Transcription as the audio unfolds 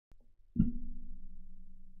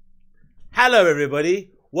Hello everybody,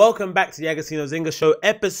 welcome back to the Agostinho Zinga show,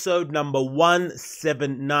 episode number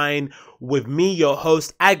 179 with me, your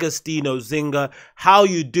host, Agostinho Zinga. How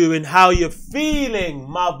you doing? How you feeling,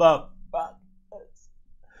 motherfuckers?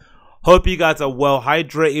 Hope you guys are well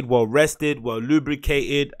hydrated, well rested, well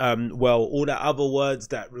lubricated, well, all the other words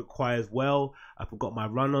that requires well. I forgot my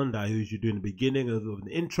run on that I usually do in the beginning of the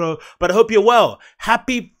intro, but I hope you're well.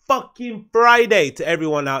 Happy fucking Friday to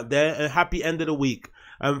everyone out there and happy end of the week.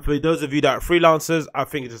 For those of you that are freelancers, I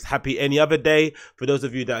think it's just happy any other day. For those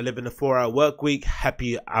of you that live in a 4-hour work week,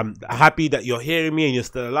 I'm happy that you're hearing me and you're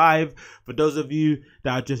still alive. For those of you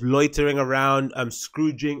that are just loitering around,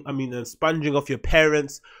 sponging off your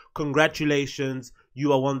parents, congratulations.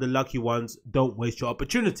 You are one of the lucky ones. Don't waste your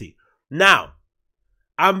opportunity. Now,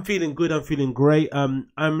 I'm feeling good. I'm feeling great.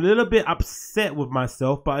 I'm a little bit upset with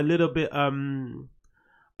myself, but I'm a little bit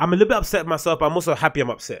upset with myself, but I'm also happy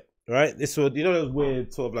I'm upset. Right, this sort of, those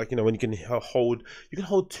weird sort of like, when you can hold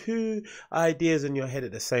two ideas in your head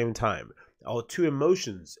at the same time, or two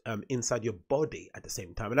emotions inside your body at the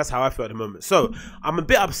same time, and that's how I feel at the moment. So I'm a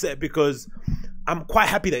bit upset because I'm quite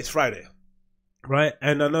happy that it's Friday, right?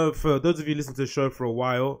 And I know for those of you listening to the show for a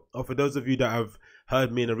while, or for those of you that have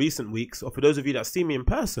heard me in the recent weeks, or for those of you that see me in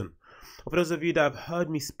person, or for those of you that have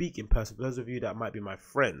heard me speak in person, for those of you that might be my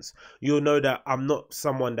friends, you'll know that I'm not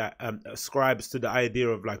someone that ascribes to the idea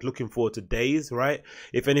of like looking forward to days, right?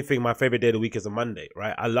 If anything, my favorite day of the week is a Monday,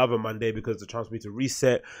 right? I love a Monday because it's a chance for me to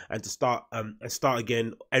reset and to start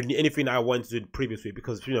again anything that I wanted to do the previous week,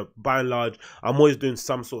 because by and large, I'm always doing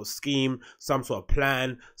some sort of scheme, some sort of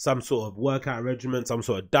plan, some sort of workout regimen, some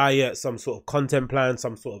sort of diet, some sort of content plan,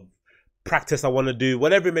 some sort of practice I want to do,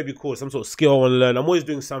 whatever it may be called, some sort of skill I want to learn. I'm always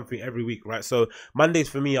doing something every week, right? So Mondays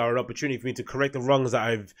for me are an opportunity for me to correct the wrongs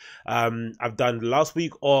that I've done the last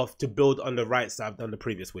week, or to build on the rights that I've done the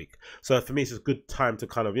previous week. So for me, it's just a good time to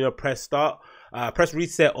kind of press start, press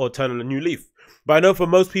reset, or turn on a new leaf. But I know for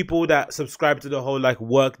most people that subscribe to the whole like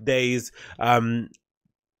work days have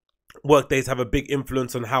a big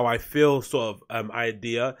influence on how I feel sort of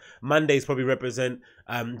idea. Mondays probably represent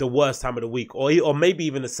the worst time of the week, or maybe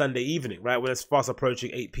even a Sunday evening, right, when it's fast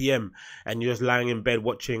approaching 8 p.m. and you're just lying in bed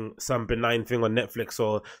watching some benign thing on Netflix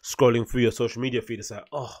or scrolling through your social media feed. It's like,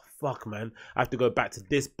 oh fuck man, I have to go back to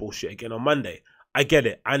this bullshit again on Monday. I get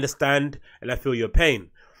it, I understand, and I feel your pain.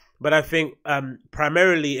 But I think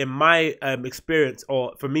primarily in my experience,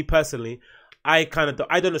 or for me personally, I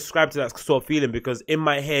don't ascribe to that sort of feeling, because in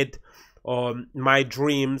my head, or my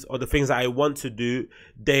dreams, or the things that I want to do,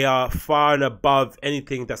 they are far and above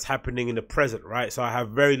anything that's happening in the present, right? So I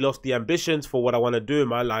have very lofty ambitions for what I want to do in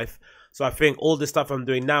my life. So I think all the stuff I'm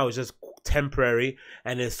doing now is just temporary,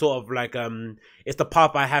 and it's sort of like it's the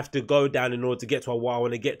path I have to go down in order to get to what I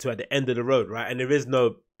want to get to at the end of the road, right? And there is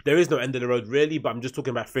no end of the road really, but I'm just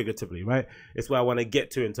talking about figuratively, right? It's where I want to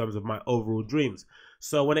get to in terms of my overall dreams.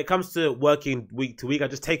 So when it comes to working week to week, I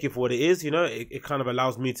just take it for what it is. It kind of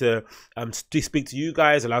allows me to speak to you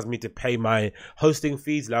guys, allows me to pay my hosting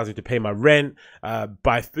fees, allows me to pay my rent,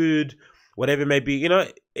 buy food, whatever it may be.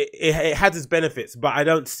 It has its benefits, but I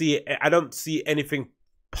don't see anything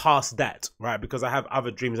past that, right? Because I have other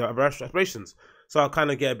dreams, other aspirations. So I'll kind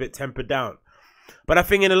of get a bit tempered down. But I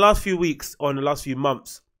think in the last few weeks, or in the last few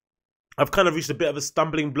months, I've kind of reached a bit of a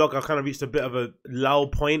stumbling block. I've kind of reached a bit of a lull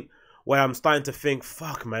point where I'm starting to think,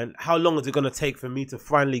 fuck man, how long is it going to take for me to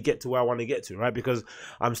finally get to where I want to get to, right? Because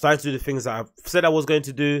I'm starting to do the things that I've said I was going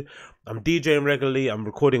to do. I'm DJing regularly. I'm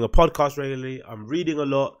recording a podcast regularly. I'm reading a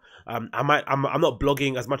lot. I'm not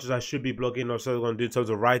blogging as much as I should be blogging, or so I'm going to do in terms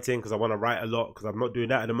of writing, because I want to write a lot, because I'm not doing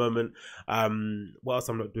that at the moment. What else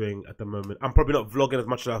I'm not doing at the moment? I'm probably not vlogging as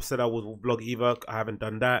much as I've said I would vlog either. I haven't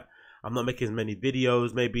done that. I'm not making as many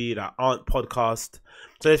videos maybe that aren't podcast.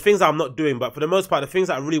 So there's things that I'm not doing, but for the most part, the things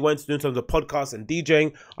that I really want to do in terms of podcasts and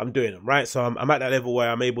DJing, I'm doing them, right? So I'm at that level where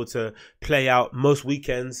I'm able to play out most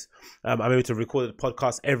weekends. I'm able to record a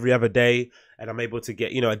podcast every other day, and I'm able to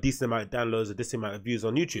get, a decent amount of downloads, a decent amount of views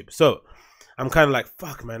on YouTube. So I'm kind of like,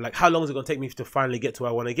 fuck man, like how long is it going to take me to finally get to where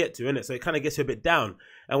I want to get to, innit? So it kind of gets you a bit down.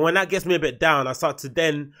 And when that gets me a bit down, I start to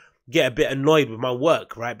then get a bit annoyed with my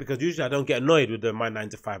work, right? Because usually I don't get annoyed with my 9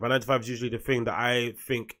 to 5. My 9 to 5 is usually the thing that I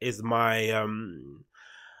think is my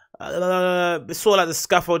it's sort of like the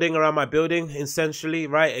scaffolding around my building, essentially,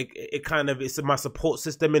 right? It's my support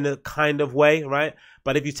system in a kind of way, right?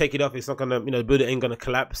 But if you take it off, it's not gonna, the building ain't gonna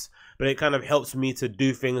collapse. But it kind of helps me to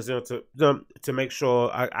do things, to make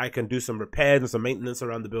sure I can do some repairs and some maintenance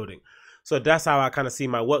around the building. So that's how I kind of see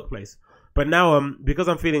my workplace. But now, because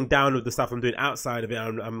I'm feeling down with the stuff I'm doing outside of it,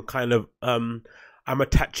 I'm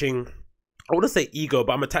attaching I wouldn't say ego,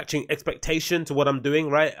 but I'm attaching expectation to what I'm doing,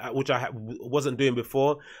 right? Which I wasn't doing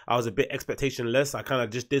before. I was a bit expectationless. I kind of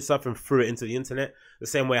just did stuff and threw it into the internet. The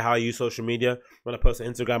same way how I use social media. When I post on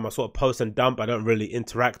Instagram, I sort of post and dump. I don't really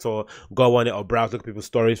interact or go on it or browse, look at people's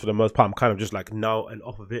stories for the most part. I'm kind of just like no and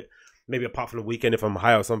off of it. Maybe apart from the weekend, if I'm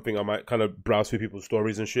high or something, I might kind of browse through people's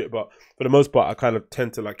stories and shit. But for the most part, I kind of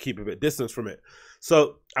tend to like keep a bit distance from it.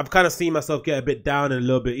 So I've kind of seen myself get a bit down and a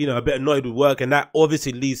little bit, you know, a bit annoyed with work. And that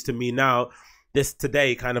obviously leads to me now, this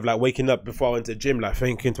today, kind of like waking up before I went to the gym, like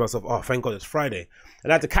thinking to myself, oh, thank God it's Friday.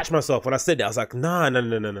 And I had to catch myself when I said that. I was like,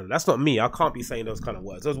 no, that's not me. I can't be saying those kind of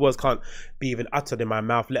words. Those words can't be even uttered in my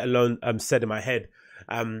mouth, let alone said in my head.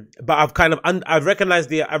 But I've kind of I've recognized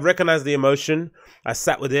the emotion. I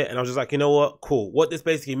sat with it and I was just like, you know what, cool. What this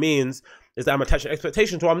basically means is that I'm attaching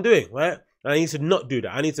expectation to what I'm doing, right? And I need to not do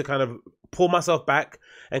that. I need to kind of pull myself back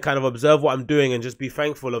and kind of observe what I'm doing and just be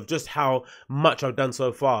thankful of just how much I've done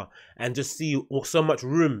so far, and just see so much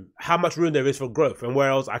room, how much room there is for growth, and where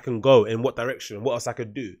else I can go, in what direction, what else I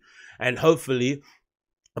could do. And hopefully,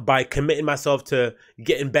 by committing myself to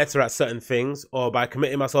getting better at certain things, or by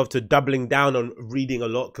committing myself to doubling down on reading a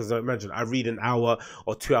lot, because imagine I read an hour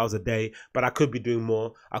or 2 hours a day, but I could be doing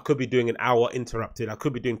more. I could be doing an hour interrupted. I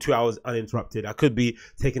could be doing 2 hours uninterrupted. I could be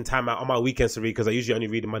taking time out on my weekends to read, because I usually only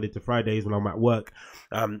read Monday to Fridays when I'm at work,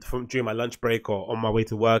 during my lunch break or on my way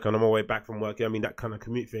to work and on my way back from work. I mean, that kind of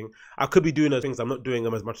commute thing. I could be doing those things. I'm not doing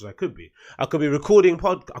them as much as I could be. I could be recording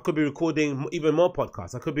I could be recording even more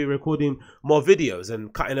podcasts. I could be recording more videos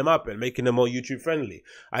and cutting them up and making them more YouTube friendly.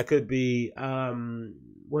 I could be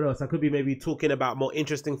what else? I could be maybe talking about more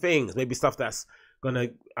interesting things, maybe stuff that's gonna,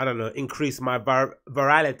 I don't know, increase my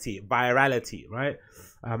virality, right?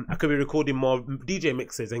 I could be recording more DJ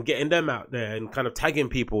mixes and getting them out there and kind of tagging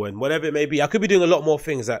people and whatever it may be. I could be doing a lot more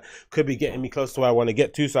things that could be getting me close to where I want to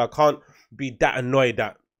get to. So I can't be that annoyed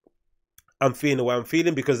that I'm feeling the way I'm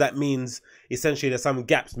feeling, because that means essentially there's some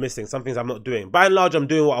gaps missing, some things I'm not doing. By and large, I'm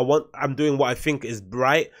doing what I want. I'm doing what I think is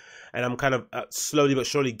right. And I'm kind of slowly but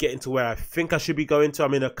surely getting to where I think I should be going to.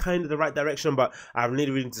 I'm in a kind of the right direction, but I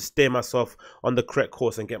really need to steer myself on the correct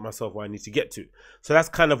course and get myself where I need to get to. So that's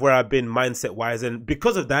kind of where I've been mindset wise. And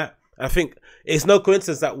because of that, I think it's no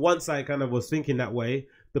coincidence that once I kind of was thinking that way,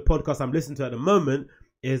 the podcast I'm listening to at the moment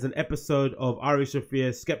is an episode of Ari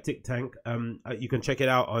Shafir's Skeptic Tank. You can check it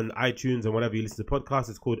out on iTunes and whenever you listen to podcasts.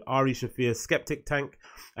 It's called Ari Shafir's Skeptic Tank,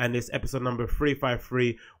 and it's episode number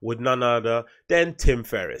 353 with none other than Tim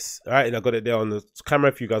Ferriss. All right, and I got it there on the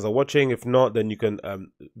camera if you guys are watching. If not, then you can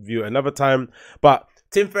view it another time. But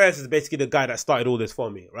Tim Ferriss is basically the guy that started all this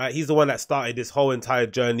for me, right? He's the one that started this whole entire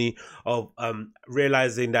journey of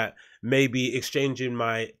realizing that maybe exchanging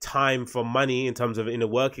my time for money in terms of in the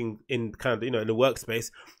working, in kind of, you know, in the workspace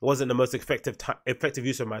wasn't the most effective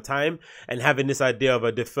use of my time, and having this idea of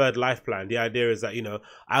a deferred life plan. The idea is that, you know,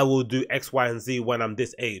 I will do X, Y, and Z when I'm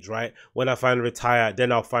this age, right? When I finally retire,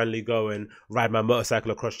 then I'll finally go and ride my motorcycle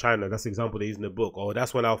across China. That's the example they use in the book. Or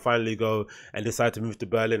that's when I'll finally go and decide to move to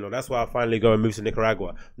Berlin. Or that's when I'll finally go and move to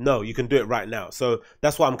Nicaragua. No, you can do it right now. So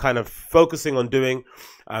that's what I'm kind of focusing on doing,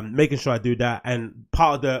 making sure I do that. And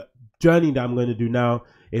part of the journey that I'm going to do now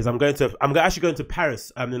is I'm actually going to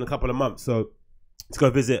Paris in a couple of months, so to go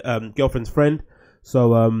visit girlfriend's friend. So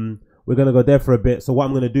we're going to go there for a bit. So what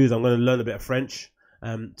I'm going to do is I'm going to learn a bit of French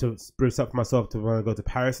to spruce up for myself to want to go to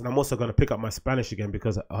Paris. And I'm also going to pick up my Spanish again,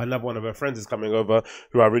 because another one of her friends is coming over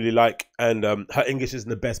who I really like, and her English isn't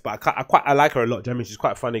the best, but I like her a lot. I mean, she's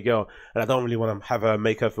quite a funny girl, and I don't really want to have her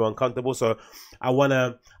make her feel uncomfortable. So I want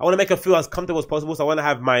to make her feel as comfortable as possible. So I want to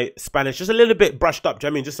have my Spanish just a little bit brushed up. I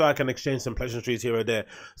mean, just so I can exchange some pleasantries here or there.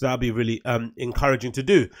 So that'll be really encouraging to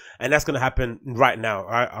do, and that's going to happen right now.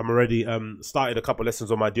 Right? I'm already started a couple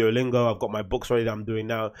lessons on my Duolingo. I've got my books ready that I'm doing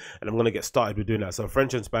now, and I'm going to get started with doing that. So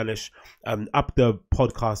French and Spanish, up the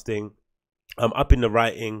podcasting, up in the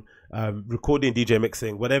writing, recording, DJ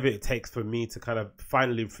mixing, whatever it takes for me to kind of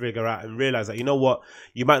finally figure out and realize that, you know what,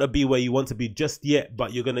 you might not be where you want to be just yet,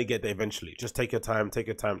 but you're going to get there eventually. Just take your time, take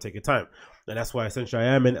your time, take your time. And that's why essentially I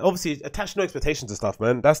am. And obviously attach no expectations to stuff,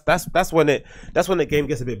 man. That's when the game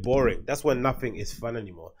gets a bit boring. That's when nothing is fun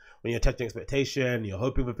anymore. When you're attaching expectation, you're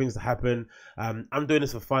hoping for things to happen. I'm doing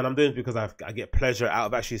this for fun. I'm doing it because I get pleasure out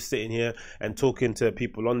of actually sitting here and talking to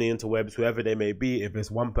people on the interwebs, whoever they may be. If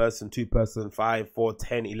it's one person, two person, 5, 4,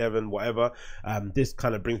 10, 11, whatever. This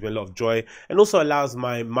kind of brings me a lot of joy, and also allows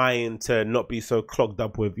my mind to not be so clogged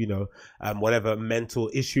up with, you know, whatever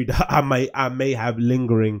mental issue that I may have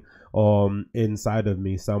lingering inside of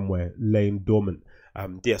me somewhere, laying dormant.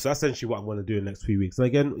 Yeah, so that's essentially what I'm going to do in the next few weeks. And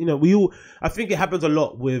again, you know, I think it happens a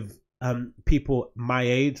lot with people my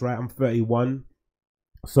age, right? I'm 31,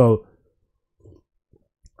 so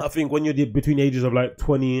I think when you're between the ages of like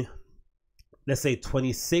 20, let's say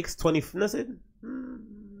 26, 20, let's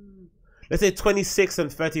say 26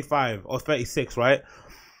 and 35 or 36, right?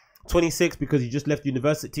 26 because you just left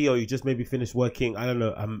university, or you just maybe finished working, I don't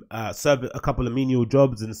know, serve a couple of menial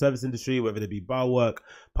jobs in the service industry, whether they be bar work,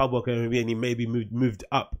 pub work, and you maybe moved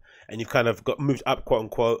up, and you've kind of got moved up, quote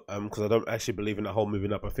unquote, because I don't actually believe in that whole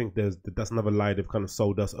moving up. I think that's another lie they've kind of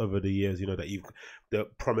sold us over the years, you know, that the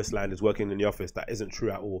promised land is working in the office. That isn't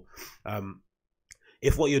true at all.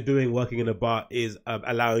 If what you're doing working in a bar is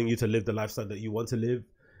allowing you to live the lifestyle that you want to live,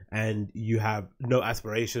 and you have no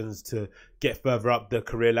aspirations to get further up the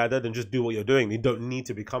career ladder, then just do what you're doing. You don't need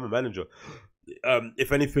to become a manager.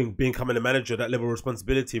 If anything, becoming a manager, that level of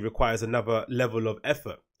responsibility requires another level of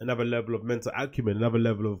effort, another level of mental acumen, another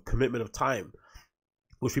level of commitment of time,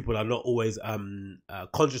 which people are not always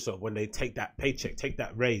conscious of when they take that paycheck, take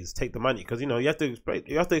that raise, take the money. Because, you know, you have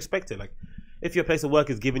to expect it. Like, if your place of work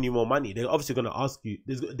is giving you more money, they're obviously going to ask you.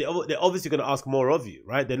 They're obviously going to ask more of you,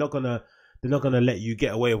 right? They're not gonna let you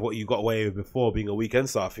get away with what you got away with before being a weekend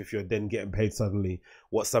staff if you're then getting paid suddenly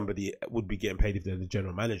what somebody would be getting paid if they're the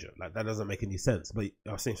general manager. Like, that doesn't make any sense. But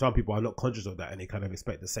I think some people are not conscious of that, and they kind of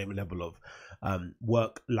expect the same level of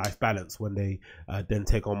work-life balance when they then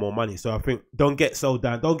take on more money. So I think don't get sold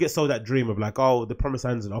that dream of like, oh, the promised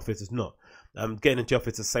land is an office. It's not. Getting into the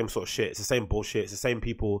office is the same sort of shit. It's the same bullshit. It's the same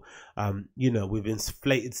people, you know, with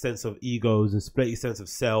inflated sense of egos, inflated sense of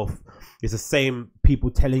self. It's the same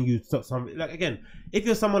people telling you something. Like, again, if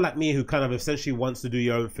you're someone like me who kind of essentially wants to do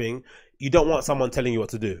your own thing, you don't want someone telling you what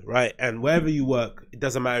to do, right? And wherever you work, it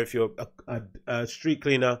doesn't matter if you're a street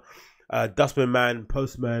cleaner, a dustman man,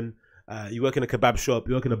 postman, you work in a kebab shop,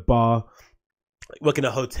 you work in a bar, you work in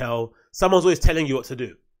a hotel. Someone's always telling you what to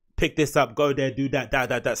do. Pick this up, go there, do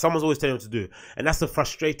that. Someone's always telling you what to do. And that's the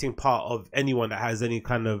frustrating part of anyone that has any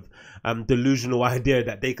kind of delusional idea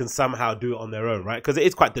that they can somehow do it on their own, right? Because it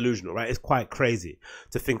is quite delusional, right? It's quite crazy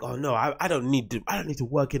to think, oh no, I don't need to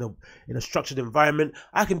work in a structured environment.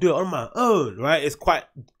 I can do it on my own, right? It's quite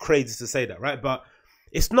crazy to say that, right? But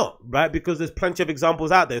it's not, right? Because there's plenty of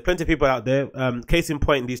examples out there. There's plenty of people out there. Case in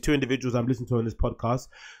point, these two individuals I'm listening to on this podcast,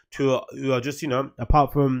 who are just, you know,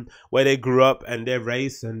 apart from where they grew up and their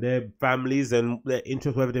race and their families and their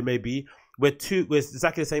interests, whatever they may be, we're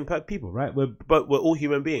exactly the same people, right? But we're all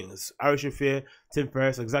human beings. Irish Fear, Tim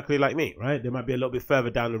Ferriss, exactly like me, right? They might be a little bit further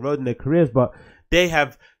down the road in their careers, but they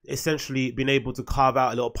have essentially been able to carve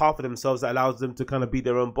out a little path for themselves that allows them to kind of be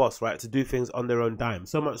their own boss, right? To do things on their own dime.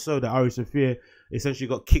 So much so that Irish Fear essentially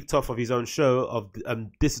got kicked off of his own show of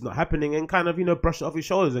this is not happening, and kind of, you know, brushed it off his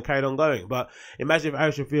shoulders and carried on going. But imagine if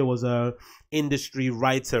Irish Fear was a industry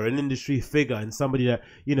writer, an industry figure, and somebody that,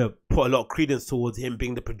 you know, put a lot of credence towards him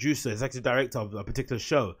being the producer, executive director of a particular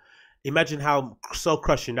show. Imagine how soul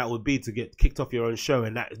crushing that would be to get kicked off your own show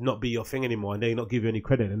and that not be your thing anymore, and they not give you any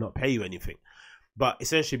credit and not pay you anything. But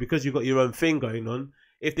essentially, because you've got your own thing going on,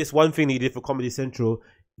 if this one thing that you did for Comedy Central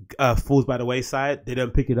falls by the wayside, they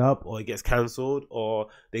don't pick it up, or it gets cancelled, or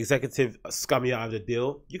the executive scum you out of the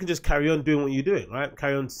deal, you can just carry on doing what you're doing, right?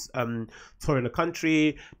 Carry on touring the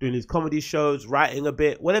country, doing these comedy shows, writing a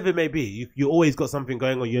bit, whatever it may be. You always got something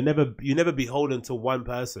going on. You're never beholden to one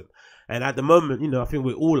person. And at the moment, you know, I think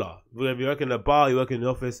we all are. Whether you work in a bar, you work in the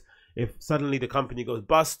office, if suddenly the company goes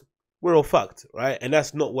bust, we're all fucked, right? And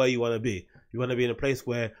that's not where you want to be. You want to be in a place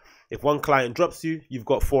where if one client drops you, you've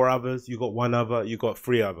got 4 others, you've got 1 other, you've got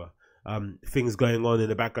 3 other things going on in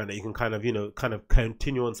the background that you can kind of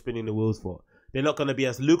continue on spinning the wheels for. They're not going to be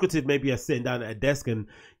as lucrative maybe as sitting down at a desk and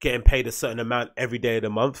getting paid a certain amount every day of the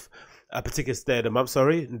month, a particular day of the month,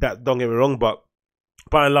 sorry. That, don't get me wrong, but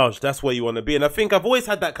by and large, that's where you want to be. And I think I've always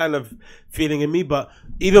had that kind of feeling in me, but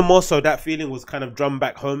even more so, that feeling was kind of drummed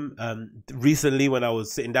back home recently when I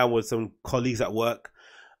was sitting down with some colleagues at work.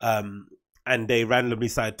 And they randomly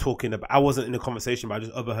started talking about, I wasn't in the conversation, but I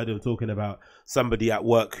just overheard them talking about somebody at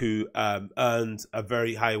work who earns a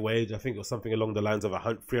very high wage. I think it was something along the lines of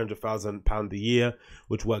 £300,000 a year,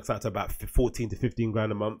 which works out to about 14 to 15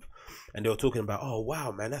 grand a month. And they were talking about, oh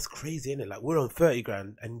wow, man, that's crazy, isn't it? Like, we're on 30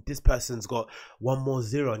 grand and this person's got 1 more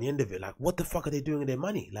zero on the end of it. Like, what the fuck are they doing with their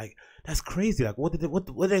money? Like, that's crazy. Like, what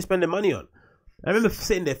are they spending money on? I remember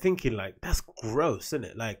sitting there thinking, like, that's gross, isn't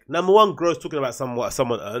it? Like, number one, gross, talking about what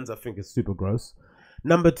someone earns, I think is super gross.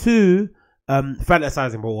 Number 2,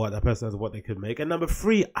 fantasizing about what that person has, what they could make. And number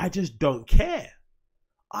 3, I just don't care.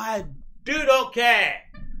 I do not care.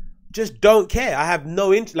 Just don't care. I have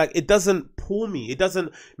no interest. Like, it doesn't pull me. It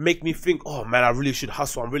doesn't make me think, oh man, I really should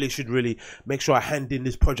hustle. I really should make sure I hand in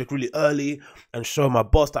this project really early and show my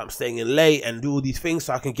boss that I'm staying in late and do all these things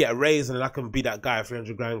so I can get a raise and then I can be that guy,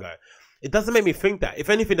 300 grand guy. It doesn't make me think that.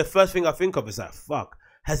 If anything, the first thing I think of is that, fuck,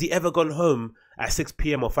 Has he ever gone home at 6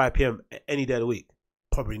 p.m. or 5 p.m. any day of the week?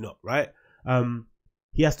 Probably not, right?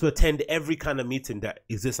 He has to attend every kind of meeting that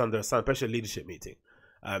exists under the sun, especially a leadership meeting.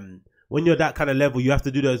 When you're that kind of level, you have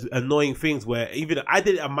to do those annoying things where even I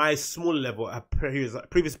did it at my small level at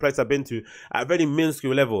previous place I've been to, at a very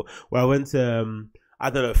minuscule level, where I went to I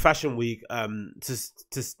don't know, Fashion Week,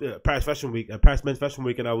 to Paris Fashion Week, Paris Men's Fashion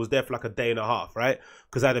Week, and I was there for like a day and a half, right?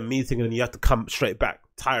 Because I had a meeting and then you have to come straight back,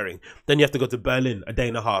 tiring. Then you have to go to Berlin, a day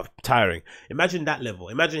and a half, tiring. Imagine that level.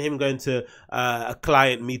 Imagine him going to a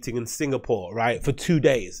client meeting in Singapore, right, for 2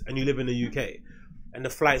 days, and you live in the UK, and the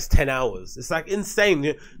flight's 10 hours. It's like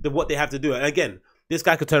insane what they have to do. And again, this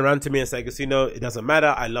guy could turn around to me and say, Agostinho, it doesn't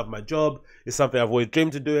matter. I love my job. It's something I've always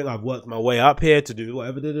dreamed of doing. I've worked my way up here to do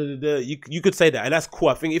whatever. You could say that. And that's cool.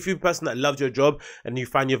 I think if you're a person that loves your job and you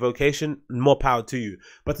find your vocation, more power to you.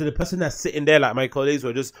 But to the person that's sitting there, like my colleagues who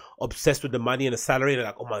are just obsessed with the money and the salary, they're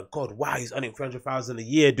like, oh my God, wow, he's earning 300,000 a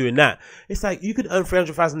year doing that. It's like, you could earn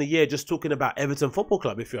 300,000 a year just talking about Everton Football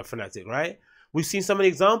Club if you're a fanatic, right? We've seen so many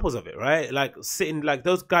examples of it, right? Like sitting, like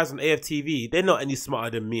those guys on AFTV, they're not any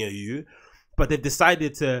smarter than me or you. But they've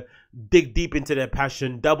decided to dig deep into their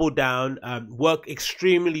passion, double down, work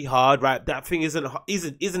extremely hard, right? That thing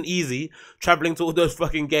isn't easy. Traveling to all those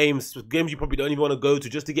fucking games you probably don't even want to go to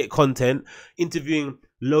just to get content, interviewing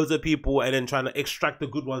loads of people and then trying to extract the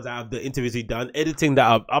good ones out of the interviews you've done, editing that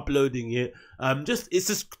up, uploading it. It's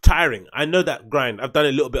just tiring. I know that grind. I've done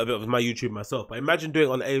a little bit of it with my YouTube myself, but imagine doing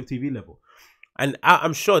it on the AFTV level. And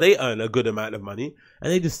I'm sure they earn a good amount of money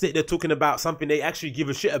and they just sit there talking about something they actually give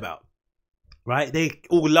a shit about. Right, they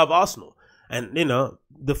all love Arsenal, and you know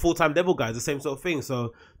the full-time devil guys, the same sort of thing.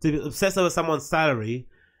 So to be obsessed over someone's salary,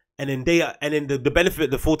 and then the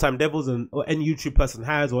benefit the full-time devils or any YouTube person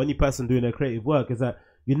has, or any person doing their creative work, is that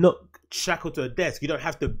you're not shackled to a desk. You don't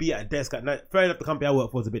have to be at a desk at night. Fair enough, the company I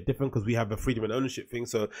work for is a bit different because we have a freedom and ownership thing,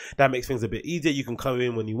 so that makes things a bit easier. You can come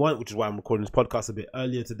in when you want, which is why I'm recording this podcast a bit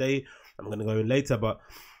earlier today. I'm going to go in later, but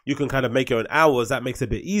you can kind of make your own hours. That makes it a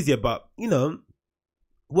bit easier. But you know,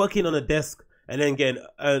 working on a desk and then getting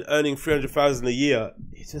earning 300,000 a year,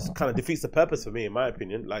 it just kind of defeats the purpose for me, in my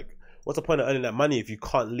opinion. Like, what's the point of earning that money if you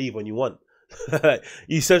can't leave when you want?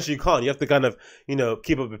 You essentially can't. You have to kind of, you know,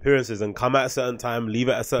 keep up appearances and come at a certain time, leave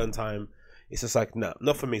at a certain time. It's just like, no,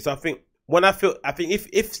 not for me. So I think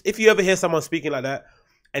if you ever hear someone speaking like that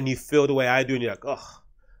and you feel the way I do and you're like, oh,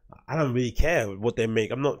 I don't really care what they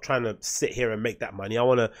make. I'm not trying to sit here and make that money. I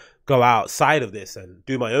want to go outside of this and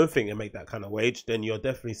do my own thing and make that kind of wage. Then you're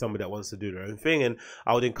definitely somebody that wants to do their own thing. And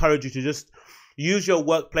I would encourage you to just use your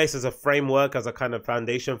workplace as a framework, as a kind of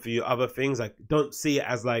foundation for your other things. Like, don't see it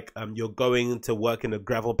as like you're going to work in the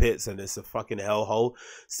gravel pits and it's a fucking hellhole.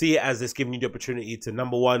 See it as it's giving you the opportunity to,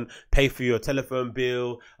 number one, pay for your telephone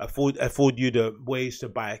bill, afford you the wage to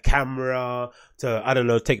buy a camera, to, I don't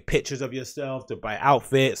know, take pictures of yourself, to buy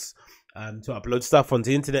outfits, to upload stuff onto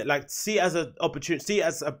the internet. Like, see it as an opportunity, see it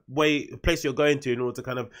as a place you're going to in order to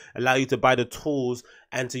kind of allow you to buy the tools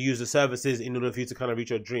and to use the services in order for you to kind of reach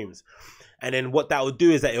your dreams. And then what that will do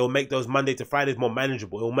is that it will make those Monday to Fridays more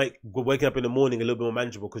manageable. It will make waking up in the morning a little bit more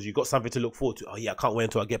manageable because you've got something to look forward to. Oh yeah, I can't wait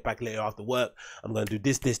until I get back later after work. I'm going to do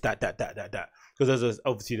this, that. Because those are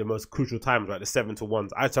obviously the most crucial times, right? The 7 to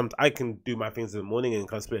 1s. I can do my things in the morning and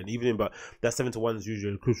kind of split in the evening, but that 7 to 1 is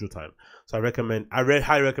usually a crucial time. So I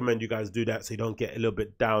highly recommend you guys do that so you don't get a little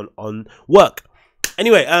bit down on work.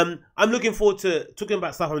 Anyway, I'm looking forward to talking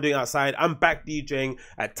about stuff I'm doing outside. I'm back DJing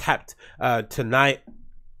at Tapped tonight.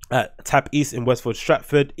 At Tap East in Westford,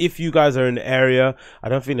 Stratford. If you guys are in the area, I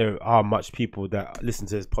don't think there are much people that listen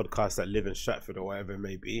to this podcast that live in Stratford or whatever it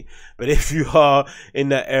may be. But if you are in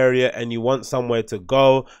that area and you want somewhere to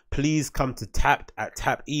go, please come to Tapped at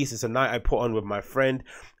Tap East. It's a night I put on with my friend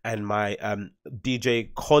and my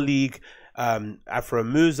DJ colleague, Afro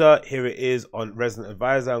Musa. Here it is on Resident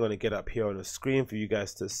Advisor. I'm going to get up here on the screen for you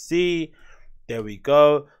guys to see. There we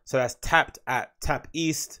go. So that's Tapped at Tap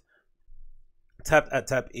East. Tapped at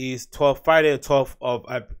Tap East, Friday the 12th of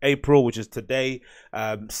April, which is today,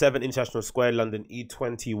 7 International Square, London,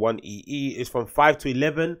 E20 1EE. It's from 5 to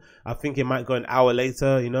 11. I think it might go an hour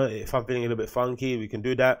later. You know, if I'm feeling a little bit funky, we can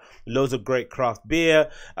do that. Loads of great craft beer.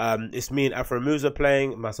 It's me and Afro Musa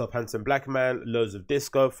playing, myself, Handsome Black Man, loads of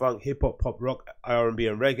disco, funk, hip-hop, pop, rock, R&B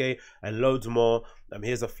and reggae, and loads more.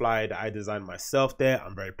 Here's a flyer that I designed myself there.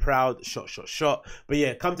 I'm very proud. Shot. But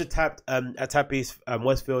yeah, come to Tappy's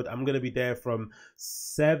Westfield. I'm gonna be there from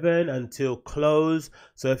 7 until close.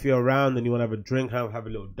 So if you're around and you want to have a drink, have a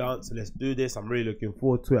little dance, so let's do this. I'm really looking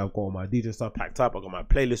forward to it. I've got all my DJ stuff packed up. I've got my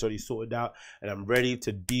playlist already sorted out, and I'm ready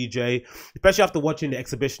to DJ. Especially after watching The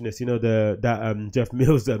Exhibitionist, you know, that Jeff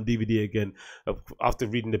Mills DVD again. After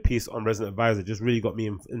reading the piece on Resident Advisor, just really got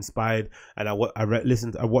me inspired. And I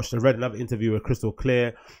read another interview with Crystal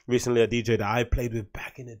Clear recently, a DJ that I played with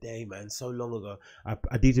back in the day, man, so long ago. I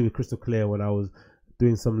DJed with Crystal Clear when I was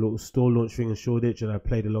doing some little store launch thing in Shoreditch, and I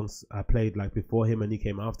played like before him, and he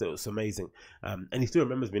came after. It was amazing, and he still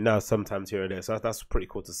remembers me now sometimes here and there, so that's pretty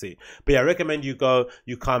cool to see. But yeah, I recommend you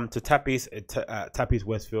come to Tappy's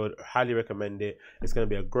Westfield. Highly recommend it. It's going to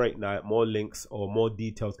be a great night. More links or more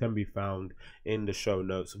details can be found in the show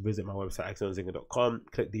notes. Visit my website agostinhozinga.com,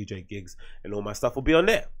 click DJ gigs, and all my stuff will be on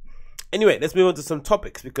there. Anyway, let's move on to some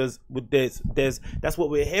topics, because with that's what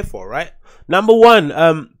we're here for, right? Number one,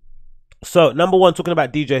 talking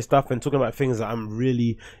about DJ stuff and talking about things that I'm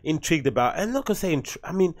really intrigued about. And not gonna say,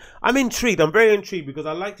 I'm intrigued. I'm very intrigued because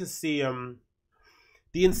I like to see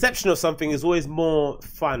the inception of something is always more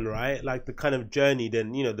fun, right? Like the kind of journey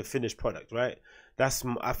than, you know, the finished product, right?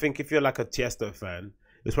 I think if you're like a Tiesto fan,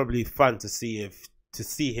 it's probably fun to see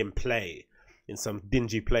him play in some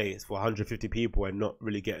dingy place for 150 people and not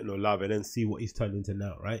really getting no love, and then see what he's turned into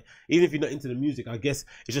now, right? Even if you're not into the music, I guess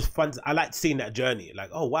it's just fun. I like seeing that journey.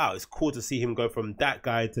 Like, oh wow, it's cool to see him go from that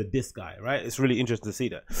guy to this guy, right? It's really interesting to see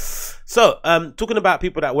that. So talking about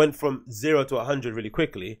people that went from 0 to 100 really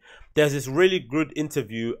quickly, there's this really good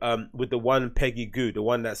interview with the one Peggy Gou, the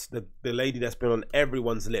one that's the lady that's been on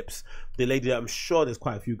everyone's lips, the lady that I'm sure there's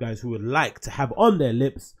quite a few guys who would like to have on their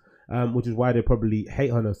lips, which is why they probably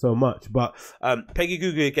hate on her so much. But Peggy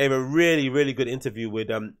Gou gave a really, really good interview with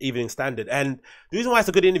Evening Standard. And the reason why it's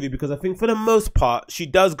a good interview, because I think for the most part, she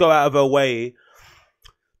does go out of her way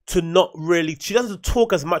to not really, she doesn't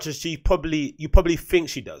talk as much as you probably think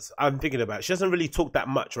she does. I'm thinking about it. She doesn't really talk that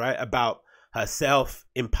much, right, about herself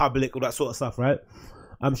in public, all that sort of stuff, right?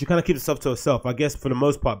 She kind of keeps herself to herself, I guess, for the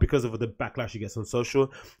most part, because of the backlash she gets on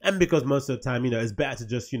social, and because most of the time, you know, it's better to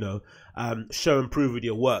just, you know, show and prove with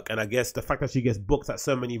your work. And I guess the fact that she gets booked at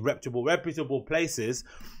so many reputable places,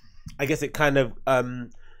 I guess it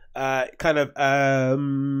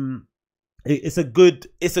it's a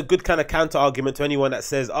good kind of counter argument to anyone that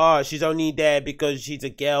says, oh, she's only there because she's a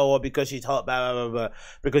girl or because she's hot, blah blah blah blah.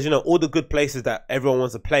 Because, you know, all the good places that everyone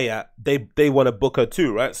wants to play at, they want to book her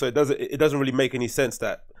too, right? So it doesn't really make any sense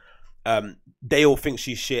that they all think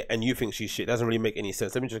she's shit and you think she's shit. It doesn't really make any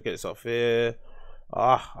sense. Let me just get this off here.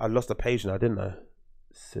 I lost the page now, didn't I?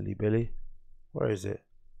 Silly Billy, where is it?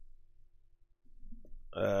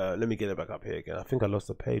 Let me get it back up here again. I think I lost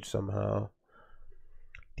the page somehow.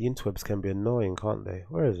 The interwebs can be annoying, can't they?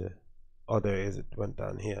 Where is it? Oh, there it is. It went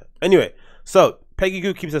down here. Anyway, so Peggy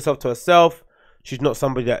Gou keeps herself to herself. She's not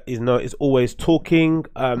somebody that is always talking.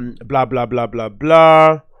 Blah blah blah blah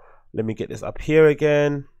blah. Let me get this up here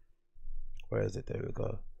again. Where is it? There we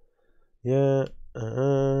go. Yeah.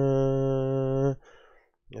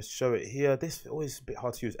 Let's show it here. This is always a bit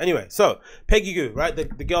hard to use. Anyway, so Peggy Gou, right? The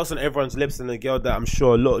girl's on everyone's lips, and the girl that I'm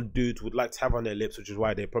sure a lot of dudes would like to have on their lips, which is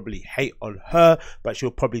why they probably hate on her, but she'll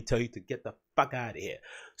probably tell you to get the fuck out of here.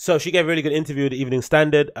 So she gave a really good interview with the Evening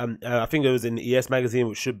Standard. I think it was in the ES magazine,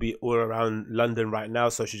 which should be all around London right now.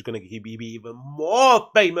 So she's going to be even more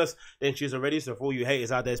famous than she's already. So for all you haters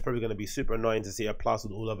out there, it's probably going to be super annoying to see her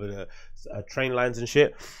plastered all over the train lines and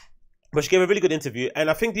shit. But she gave a really good interview, and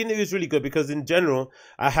I think the interview is really good because, in general,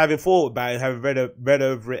 having thought about it, having read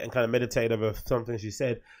over it and kind of meditated over something she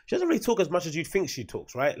said, she doesn't really talk as much as you'd think she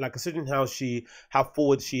talks, right? Like, considering how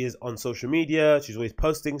forward she is on social media, she's always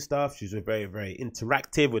posting stuff, she's very, very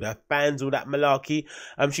interactive with her fans, all that malarkey.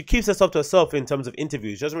 She keeps herself to herself in terms of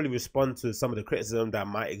interviews. She doesn't really respond to some of the criticism that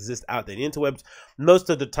might exist out there in the interwebs most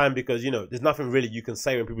of the time, because, you know, there's nothing really you can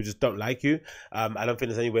say when people just don't like you. I don't think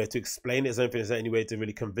there's any way to explain it. I don't think there's any way to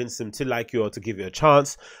really convince them to like you or to give you a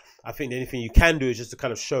chance. I think the only thing you can do is just to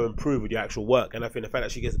kind of show and prove with your actual work. And I think the fact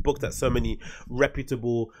that she gets booked at so many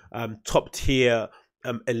reputable, top tier,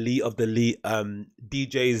 elite of the elite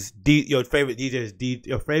DJs, your favorite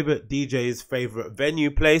DJ's favorite venue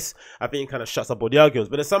place, I think it kind of shuts up all the arguments.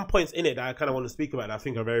 But there's some points in it that I kind of want to speak about that I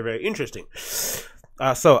think are very, very interesting.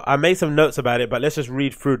 So I made some notes about it, but let's just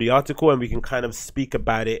read through the article and we can kind of speak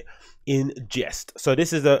about it in jest. So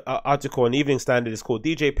this is an article on Evening Standard. It's called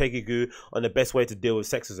DJ Peggy Gou on the best way to deal with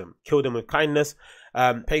sexism. Kill them with kindness.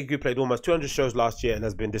 Peggy Gou played almost 200 shows last year and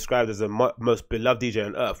has been described as the most beloved DJ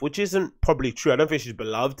on earth, which isn't probably true. I don't think she's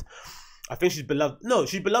beloved. I think she's beloved. No,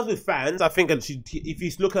 she's beloved with fans. I think, and if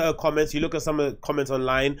you look at her comments, you look at some of the comments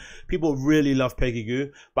online, people really love Peggy Gou.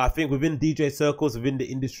 But I think within DJ circles, within the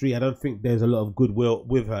industry, I don't think there's a lot of goodwill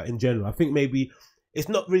with her in general. I think maybe it's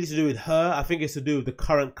not really to do with her. I think it's to do with the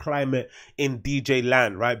current climate in DJ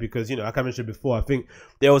land, right? Because, you know, like I mentioned before, I think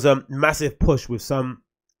there was a massive push with some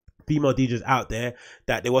female DJs out there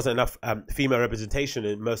that there wasn't enough female representation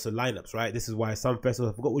in most of the lineups, right? This is why some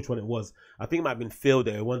festivals, I forgot which one it was, I think it might have been Phil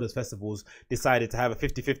there, one of those festivals decided to have a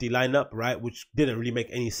 50-50 lineup, right? Which didn't really make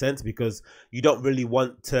any sense, because you don't really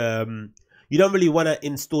want to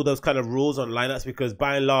install those kind of rules on lineups, because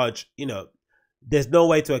by and large, you know, there's no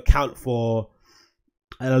way to account for,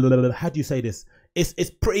 how do you say this?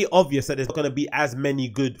 It's pretty obvious that there's not going to be as many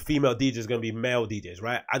good female DJs going to be male DJs,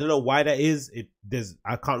 right? I don't know why that is.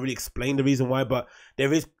 I can't really explain the reason why, but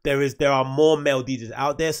there are more male DJs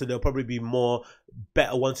out there, so there'll probably be more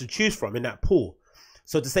better ones to choose from in that pool.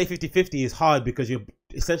 So to say 50-50 is hard, because you're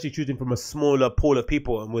essentially choosing from a smaller pool of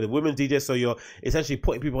people, and with a women's DJ, so you're essentially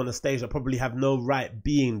putting people on the stage that probably have no right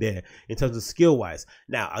being there in terms of skill wise.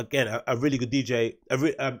 Now, again, a really good DJ,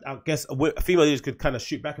 I guess a female DJ could kind of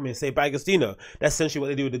shoot back at me and say, but Agostinho, that's essentially what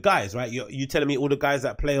they do with the guys, right? You telling me all the guys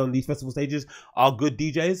that play on these festival stages are good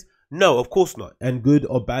DJs? No, of course not. And good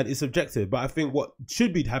or bad is subjective. But I think what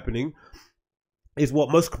should be happening is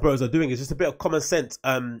what most promoters are doing, is just a bit of common sense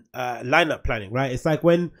lineup planning, right? It's like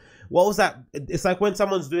when, what was that? It's like when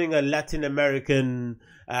someone's doing a Latin American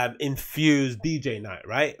infused DJ night,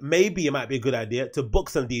 right? Maybe it might be a good idea to book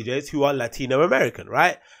some DJs who are Latino American,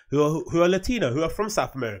 right? Who are Latino, who are from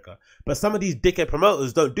South America. But some of these dickhead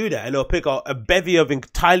promoters don't do that, and they'll pick out a bevy of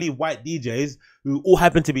entirely white DJs who all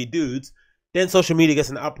happen to be dudes. Then social media gets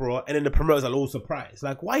an uproar, and then the promoters are all surprised.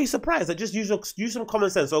 Like, why are you surprised? Like, just use some common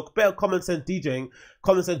sense. So better common sense DJing,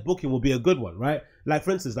 common sense booking will be a good one, right? Like,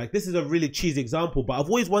 for instance, like, this is a really cheesy example, but I've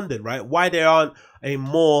always wondered, right, why there aren't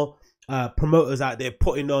more promoters out there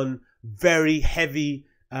putting on very heavy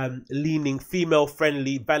leaning, female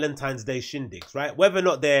friendly Valentine's Day shindigs, right? Whether or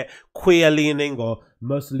not they're queer leaning or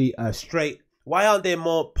mostly straight, why aren't there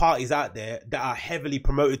more parties out there that are heavily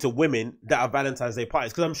promoted to women that are Valentine's Day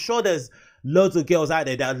parties? Because I'm sure there's loads of girls out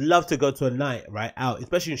there that would love to go to a night, right, out,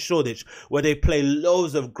 especially in Shoreditch, where they play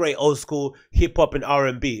loads of great old school hip hop and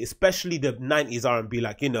R&B, especially the 90s R&B,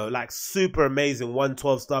 like, you know, like super amazing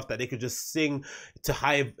 112 stuff that they could just sing to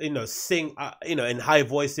high, you know, in high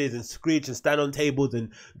voices and screech and stand on tables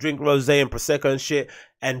and drink rosé and prosecco and shit,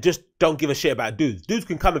 and just don't give a shit about dudes. Dudes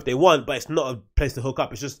can come if they want, but it's not a place to hook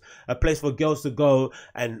up. It's just a place for girls to go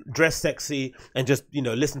and dress sexy and just, you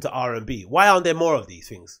know, listen to R&B. Why aren't there more of these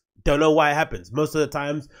things? Don't know why it happens. Most of the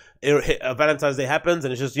times, Valentine's Day happens,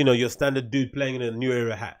 and it's just, you know, your standard dude playing in a New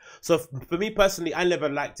Era hat. So for me personally, I never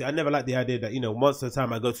liked it. I never liked the idea that, you know, most of the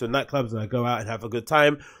time I go to nightclubs and I go out and have a good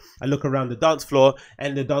time. I look around the dance floor,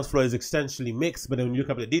 and the dance floor is essentially mixed, but then when you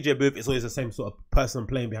look up at the DJ booth, it's always the same sort of person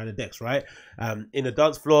playing behind the decks, right? In the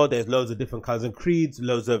dance floor, there's loads of different colors and creeds,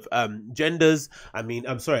 loads of genders.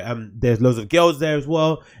 There's loads of girls there as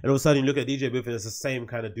well. And all of a sudden you look at the DJ booth and it's the same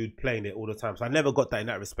kind of dude playing it all the time. So I never got that in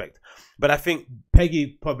that respect. But I think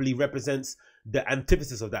Peggy probably represents the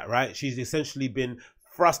antithesis of that, right? She's essentially been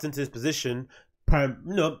thrust into this position,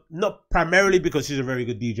 not primarily because she's a very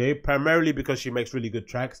good DJ, primarily because she makes really good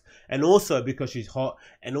tracks, and also because she's hot,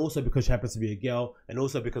 and also because she happens to be a girl, and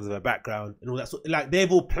also because of her background and all that. So, like,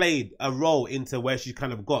 they've all played a role into where she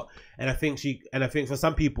kind of got. And I think for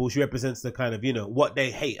some people, she represents the kind of, you know, what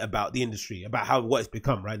they hate about the industry, about what it's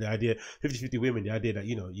become, right? The idea 50-50 women, the idea that,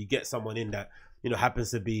 you know, you get someone in that, you know,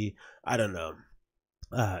 happens to be, I don't know,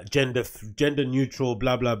 gender neutral,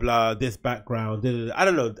 blah blah blah, this background, I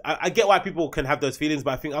don't know. I get why people can have those feelings,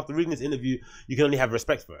 but I think after reading this interview, you can only have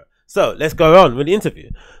respect for it. So let's go on with the interview.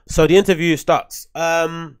 So the interview starts.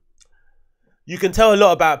 You can tell a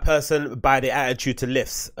lot about a person by the attitude to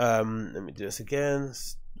lifts. Let me do this again.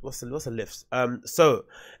 What's the lifts?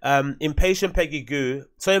 Impatient Peggy Gou.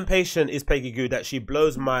 So impatient is Peggy Gou that she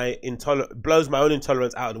blows my own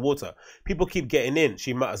intolerance out of the water. People keep getting in,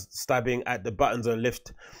 she mutters, stabbing at the buttons on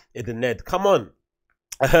lift in the Ned. Come on.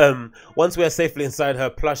 Once we are safely inside her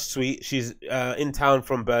plush suite, she's in town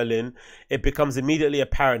from Berlin. It becomes immediately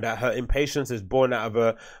apparent that her impatience is not born out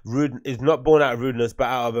of rudeness, but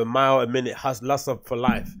out of a mile-a-minute lust for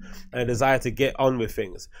life and a desire to get on with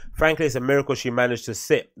things. Frankly, it's a miracle she managed to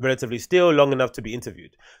sit relatively still long enough to be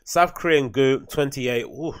interviewed. South Korean Gou, 28.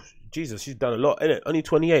 Ooh, Jesus, she's done a lot, innit? Only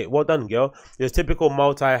 28. Well done, girl. There's typical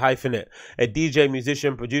multi-hyphenate. A DJ,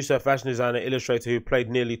 musician, producer, fashion designer, illustrator who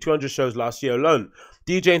played nearly 200 shows last year alone.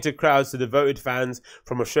 DJing to crowds, to devoted fans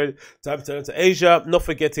from Australia to Asia. Not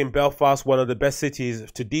forgetting Belfast, one of the best cities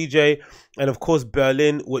to DJ. And of course,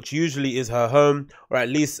 Berlin, which usually is her home, or at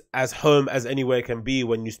least as home as anywhere can be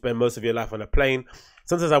when you spend most of your life on a plane.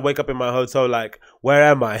 Sometimes I wake up in my hotel like, where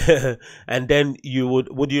am I? And then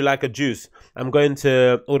would you like a juice? I'm going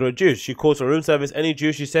to order a juice. She calls for room service. Any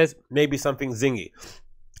juice, she says, maybe something zingy.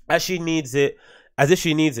 As if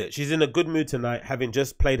she needs it. She's in a good mood tonight, having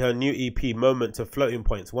just played her new EP, Moment to Floating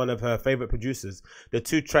Points, one of her favorite producers. The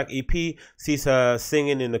 2-track EP sees her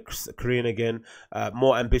singing in the Korean again,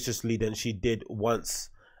 more ambitiously than she did on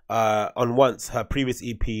her previous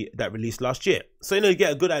EP that released last year. So, you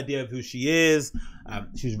get a good idea of who she is.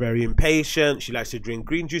 She's very impatient. She likes to drink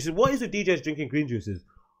green juices. What is the DJs drinking green juices?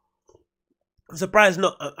 I'm surprised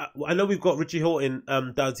not. I know we've got Richie Horton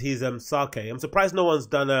does his sake. I'm surprised no one's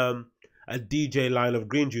done a DJ line of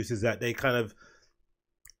green juices that they kind of.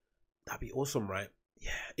 That'd be awesome, right?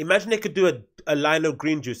 Yeah. Imagine they could do a line of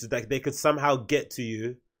green juices that they could somehow get to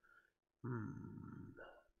you.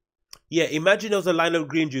 Yeah, imagine there was a line of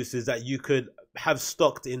green juices that you could have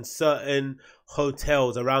stocked in certain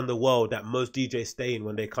hotels around the world that most DJs stay in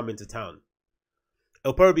when they come into town.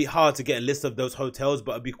 It'll probably be hard to get a list of those hotels,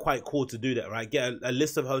 but it'd be quite cool to do that, right? Get a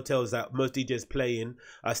list of hotels that most DJs stay in,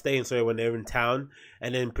 when they're in town,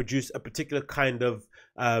 and then produce a particular kind of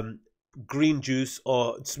green juice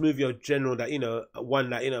or smoothie or general that, one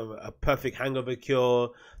that, a perfect hangover cure,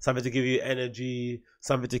 something to give you energy,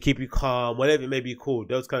 something to keep you calm, whatever it may be called.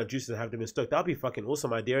 Those kind of juices, have them in stock. That'd be fucking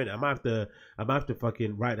awesome idea, innit? I might have to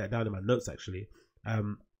fucking write that down in my notes, actually.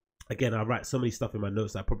 Again, I write so many stuff in my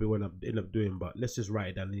notes that I probably won't end up doing, but let's just write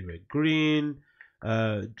it down anyway. Green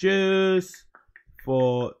juice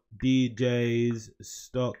for DJs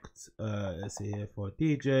stocked. Let's see here, for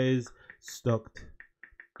DJs stocked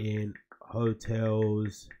in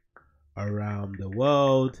hotels around the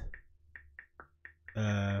world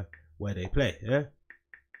where they play. Yeah.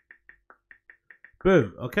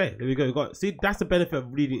 Boom. Okay, there we go. See, that's the benefit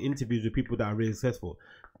of reading interviews with people that are really successful.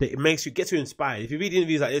 It gets you inspired. If you read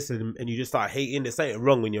interviews like this and you just start hating, there's something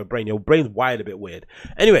wrong in your brain. Your brain's wired a bit weird.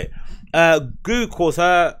 Anyway, Gou calls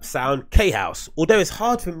her sound K-House. Although it's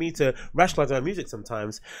hard for me to rationalize her music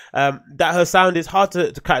sometimes, that her sound is hard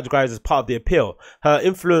to categorize as part of the appeal. Her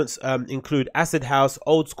influence include acid house,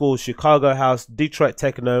 old school Chicago house, Detroit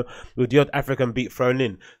techno, with the odd African beat thrown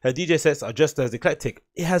in. Her DJ sets are just as eclectic.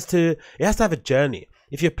 It has to have a journey.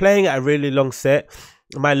 If you're playing at a really long set,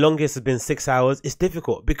 my longest has been 6 hours. It's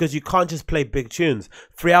difficult because you can't just play big tunes.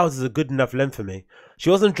 3 hours is a good enough length for me. She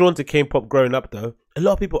wasn't drawn to K-pop growing up though. A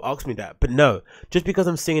lot of people ask me that, but no. Just because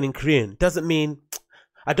I'm singing in Korean doesn't mean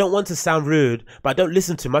I don't want to sound rude, but I don't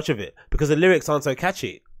listen to much of it because the lyrics aren't so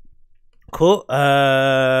catchy. Cool.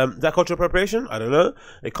 Is that cultural appropriation? I don't know.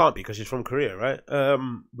 It can't be because she's from Korea, right?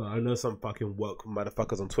 But I know some fucking woke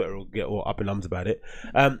motherfuckers on Twitter will get all up in arms about it.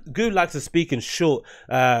 Gou likes to speak in short,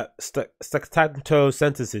 staccato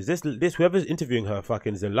sentences. This whoever's interviewing her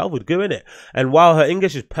fucking is in love with Gou, innit? And while her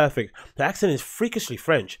English is perfect, her accent is freakishly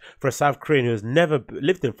French for a South Korean who has never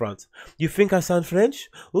lived in France. You think I sound French?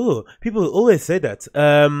 Ooh, people always say that.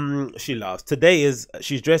 She laughs.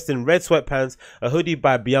 She's dressed in red sweatpants, a hoodie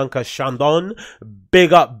by Bianca Chandon.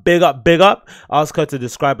 Big up. Ask her to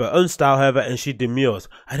describe her own style, however, and she demurs.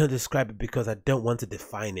 I don't describe it because I don't want to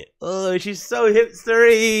define it. Oh, she's so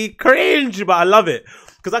hipstery, cringe, but I love it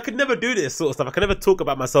because I could never do this sort of stuff. I could never talk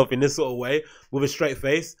about myself in this sort of way with a straight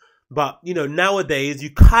face. But nowadays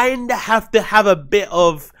you kind of have to have a bit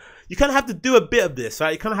of. You kind of have to do a bit of this,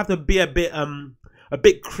 right? You kind of have to be a bit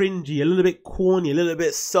cringy, a little bit corny, a little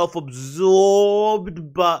bit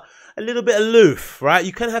self-absorbed, but a little bit aloof, right?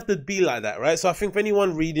 You kind of have to be like that, right? So I think for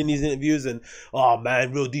anyone reading these interviews and, oh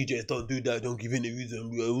man, real DJs don't do that, don't give interviews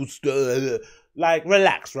and like,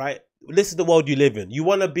 relax, right? This is the world you live in. You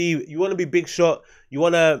want to be big shot. You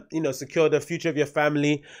want to, secure the future of your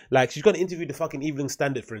family. Like, she's going to interview the fucking Evening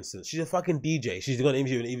Standard, for instance. She's a fucking DJ. She's going to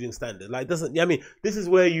interview the Evening Standard. Like, this is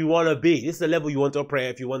where you want to be. This is the level you want to operate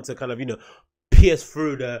if you want to kind of, pierce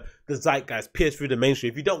through the zeitgeist, pierce through the mainstream.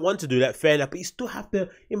 If you don't want to do that, fair enough, but you still have to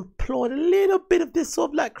employ a little bit of this sort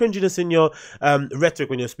of like cringiness in your rhetoric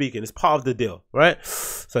when you're speaking. It's part of the deal, right?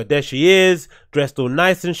 So there she is, dressed all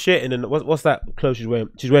nice and shit. And then what's that clothes she's wearing?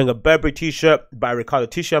 She's wearing a Burberry t-shirt by Ricardo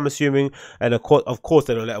Tisci, I'm assuming. And of course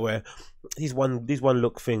they don't let her wear these one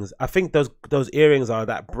look things. I think those earrings are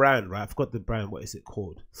that brand, right? I forgot the brand. What is it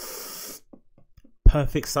called?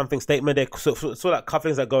 Perfect something statement. They're sort of like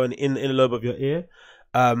cufflinks that go in the lobe of your ear.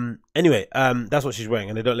 Anyway, that's what she's wearing,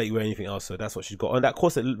 and they don't let you wear anything else, so that's what she's got on. That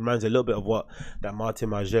course, it reminds me a little bit of what that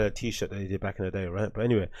Martin Margiela t-shirt that they did back in the day, right? But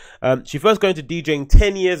anyway, she first got into DJing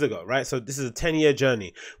 10 years ago, right? So this is a 10-year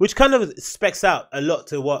journey, which kind of specs out a lot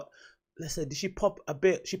to what let's say, did she pop a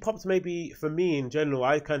bit? She popped maybe for me in general.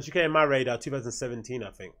 She came in my radar 2017,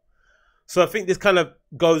 I think. So I think this kind of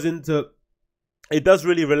goes into, it does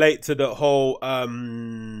really relate to the whole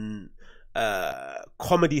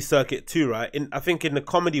comedy circuit too, right? I think in the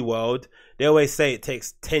comedy world, they always say it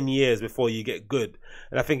takes 10 years before you get good.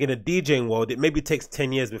 And I think in the DJing world, it maybe takes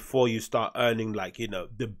 10 years before you start earning, like, you know,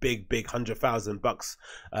 the big $100,000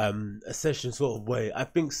 a session sort of way. I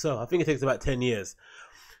think so. I think it takes about 10 years.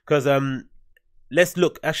 Because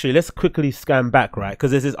let's quickly scan back, right?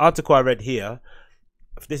 Because there's this article I read here.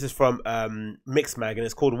 This is from Mixmag, and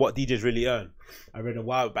it's called "What DJs Really Earn." I read a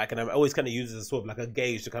while back, and I always kind of use it as sort of like a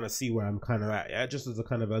gauge to kind of see where I'm kind of at, yeah, just as a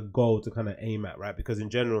kind of a goal to kind of aim at, right? Because in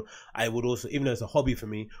general, I would also, even though it's a hobby for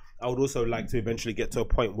me, I would also like to eventually get to a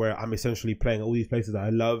point where I'm essentially playing all these places that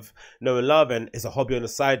I love, know and love, and it's a hobby on the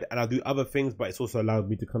side, and I'll do other things, but it's also allowed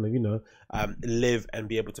me to kind of, you know, live and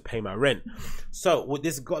be able to pay my rent. So with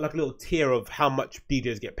this got like a little tier of how much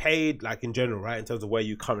DJs get paid, like in general, right, in terms of where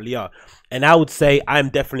you currently are. And I would say I'm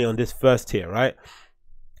definitely on this first tier, right?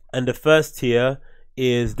 And the first tier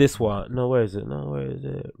is this one. No, where is it? No, where is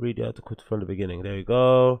it? Read the article from the beginning. There you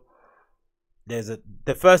go. The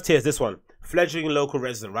first tier is this one. Fledgling local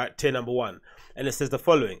resident, right? Tier number 1. And it says the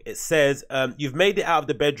following. It says, you've made it out of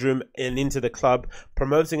the bedroom and into the club,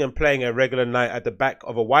 promoting and playing a regular night at the back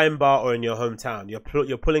of a wine bar or in your hometown.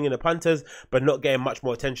 You're pulling in the punters, but not getting much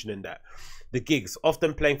more attention in that. The gigs,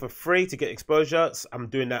 often playing for free to get exposure. I'm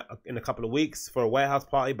doing that in a couple of weeks for a warehouse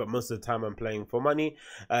party, but most of the time I'm playing for money.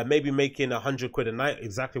 Maybe making 100 quid a night,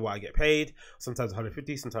 exactly what I get paid. Sometimes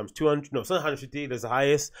 150, sometimes 200. No, sometimes 150, there's the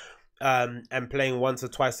highest. And playing once or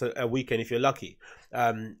twice a weekend if you're lucky.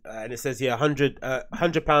 And it says here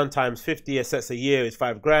 £100 times 50 sets a year is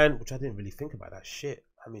 £5 grand, which I didn't really think about that shit.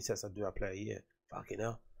 How many sets I play a year? Fucking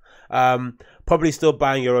hell. Probably still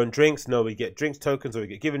buying your own drinks. No, we get drinks tokens or we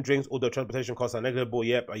get given drinks, although transportation costs are negligible.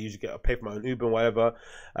 Yep, I usually get paid for my own Uber and whatever.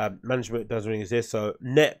 Management doesn't really exist. So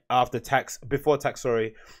net after tax, before tax,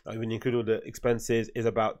 sorry, when you include all the expenses, is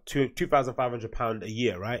about £2,500 a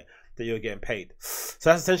year, right, that you're getting paid. So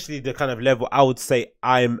that's essentially the kind of level I would say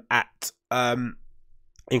I'm at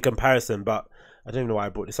in comparison. But I don't even know why I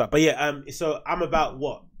brought this up. But yeah, so I'm about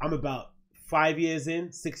what? I'm about 5 years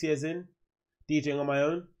in, 6 years in, DJing on my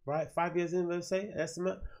own, right? 5 years in, let's say,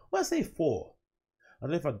 estimate. Well, let's say 4. I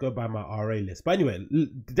don't know if I'd go by my RA list. But anyway,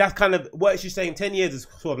 that's kind of what she's saying. 10 years is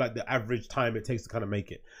sort of like the average time it takes to kind of make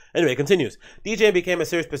it. Anyway, it continues. DJing became a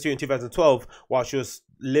serious pursuit in 2012 while she was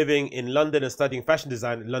living in London and studying fashion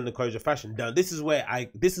design in London College of Fashion. Now, this is where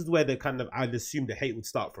the kind of, I'd assume the hate would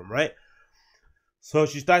start from, right? So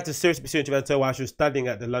she started to seriously pursue in 2012 while she was studying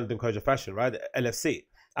at the London College of Fashion, right? The LFC.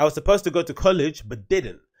 I was supposed to go to college, but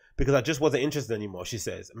didn't, because I just wasn't interested anymore, she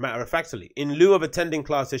says. Matter of factly, in lieu of attending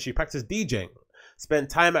classes, she practiced DJing,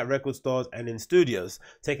 spent time at record stores and in studios,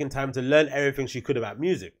 taking time to learn everything she could about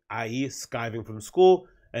music, i.e. skiving from school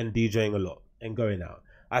and DJing a lot and going out.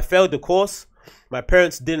 I failed the course. My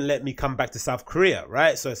parents didn't let me come back to South Korea,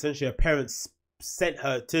 right? So essentially her parents sent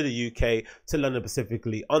her to the UK, to London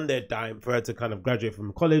specifically, on their dime for her to kind of graduate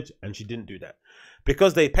from college, and she didn't do that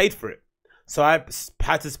because they paid for it. So I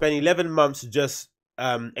had to spend 11 months just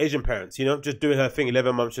Asian parents, you know, just doing her thing,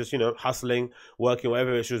 11 months just, you know, hustling, working,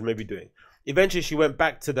 whatever she was maybe doing. Eventually she went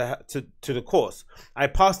back to the course. I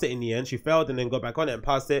passed it in the end. She failed and then got back on it and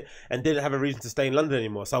passed it and didn't have a reason to stay in London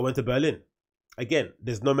anymore. So I went to Berlin. Again,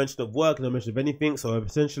 there's no mention of work, no mention of anything. So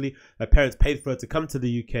essentially, her parents paid for her to come to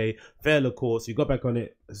the UK, fail a course. She got back on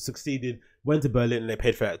it, succeeded, went to Berlin, and they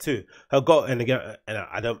paid for that too. Her goal, and again, and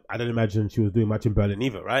I don't imagine she was doing much in Berlin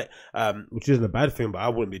either, right? Which isn't a bad thing, but I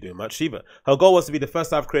wouldn't be doing much either. Her goal was to be the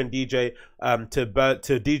first South Korean DJ to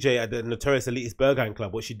DJ at the notorious elitist Berghain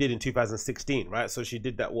Club, which she did in 2016, right? So she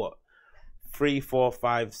did that 3, 4,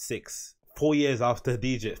 5, 6. 4 years after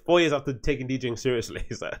DJ, 4 years after taking DJing seriously.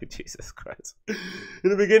 It's like, Jesus Christ. In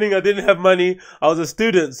the beginning, I didn't have money. I was a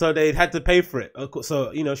student, so they had to pay for it.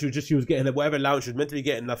 So, you know, she was getting whatever allowance she was meant to be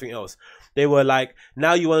getting, nothing else. They were like,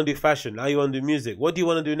 now you want to do fashion, now you want to do music. What do you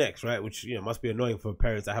want to do next, right? Which, you know, must be annoying for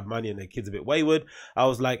parents that have money and their kids a bit wayward. I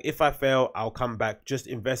was like, if I fail, I'll come back. Just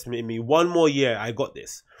invest in me. 1 more year, I got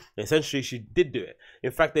this. And essentially, she did do it.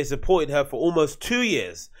 In fact, they supported her for almost 2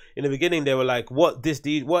 years. In the beginning, they were like, what's this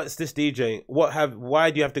DJing?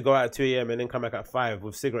 Why do you have to go out at 2 a.m. and then come back at 5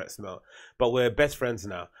 with cigarette smell? But we're best friends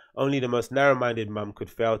now. Only the most narrow-minded mum could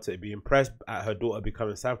fail to be impressed at her daughter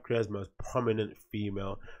becoming South Korea's most prominent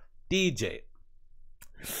female DJ.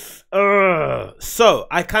 So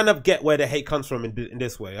I kind of get where the hate comes from in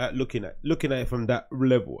this way, right? Looking at it from that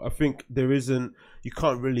level. I think you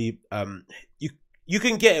can't really you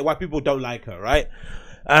can get it why people don't like her, right?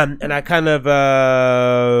 And I kind of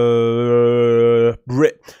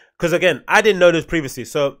because again, I didn't know this previously.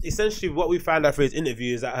 So essentially what we found out through his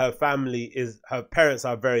interview is that her parents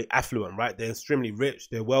are very affluent, right? They're extremely rich.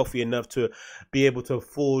 They're wealthy enough to be able to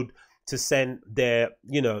afford to send their,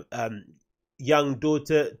 young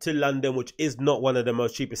daughter to London, which is not one of the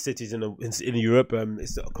most cheapest cities in Europe.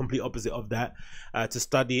 It's the complete opposite of that, to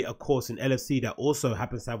study a course in LSE that also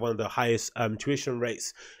happens to have one of the highest tuition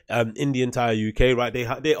rates in the entire UK. Right,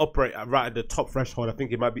 they operate right at the top threshold. I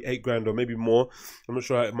think it might be $8,000 or maybe more. I'm not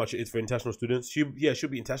sure how much it is for international students. She'll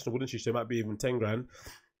be international, wouldn't she? So it might be even $10,000.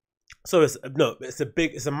 So it's a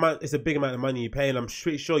big amount of money you pay, and I'm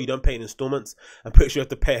pretty sure you don't pay in installments. I'm pretty sure you have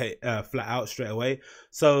to pay it flat out straight away.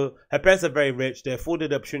 So her parents are very rich. They're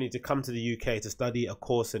afforded the opportunity to come to the UK to study a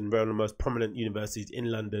course in one of the most prominent universities in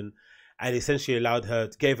London, and essentially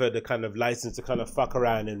gave her the kind of license to kind of fuck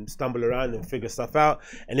around and stumble around and figure stuff out.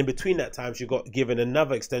 And in between that time, she got given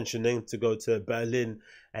another extension then to go to Berlin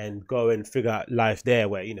and go and figure out life there,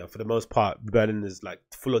 where, for the most part, Berlin is like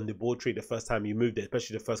full on debauchery the first time you move there,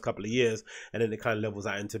 especially the first couple of years, and then it kind of levels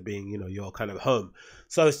out into being, your kind of home.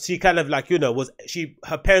 So she kind of like,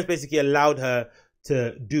 her parents basically allowed her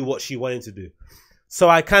to do what she wanted to do. So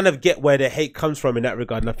I kind of get where the hate comes from in that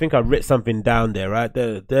regard, and I think I writ something down there, right?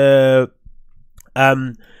 And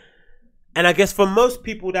I guess for most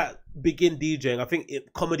people that begin DJing, I think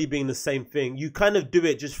comedy being the same thing, you kind of do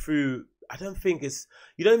it just through. You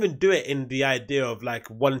don't even do it in the idea of like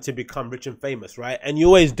wanting to become rich and famous, right? And you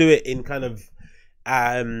always do it in kind of,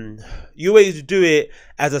 you always do it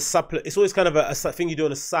as a supplement. It's always kind of a thing you do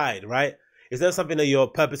on the side, right? Is there something that you're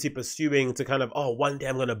purposely pursuing to kind of, one day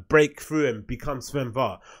I'm going to break through and become Sven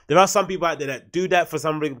Var? There are some people out there that do that for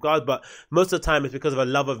some regard, but most of the time it's because of a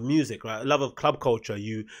love of music, right? A love of club culture.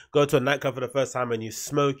 You go to a nightclub for the first time and you're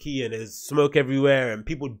smoky and there's smoke everywhere and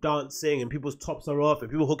people dancing and people's tops are off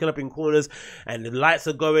and people hooking up in corners and the lights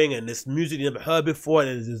are going and this music you never heard before, and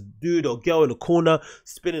there's this dude or girl in the corner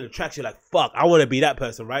spinning the tracks. You're like, fuck, I want to be that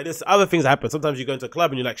person, right? There's other things that happen. Sometimes you go into a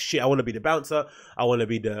club and you're like, shit, I want to be the bouncer. I want to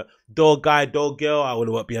be the door guy, dog girl, I want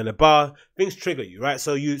to work behind the bar. Things trigger you, right?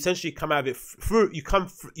 So you essentially come out of it through, you come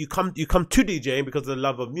to DJing because of the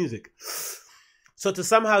love of music. So to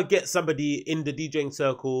somehow get somebody in the DJing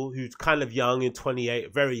circle who's kind of young, in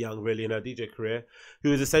 28, very young really in her DJ career,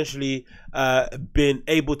 who has essentially been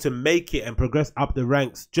able to make it and progress up the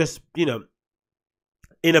ranks just,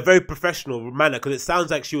 in a very professional manner, because it sounds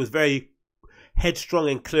like she was very headstrong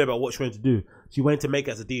and clear about what she wanted to do. She wanted to make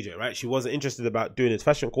it as a DJ, right? She wasn't interested about doing this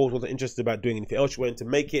fashion course, wasn't interested about doing anything else. She wanted to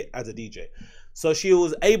make it as a DJ. So she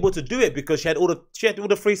was able to do it because she had all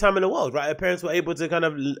the free time in the world, right? Her parents were able to kind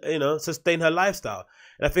of, sustain her lifestyle.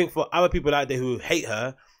 And I think for other people out there who hate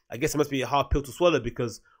her, I guess it must be a hard pill to swallow,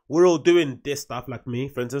 because we're all doing this stuff. Like me,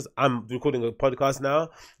 for instance, I'm recording a podcast now.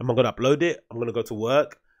 I'm going to upload it. I'm going to go to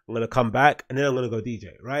work. I'm going to come back and then I'm going to go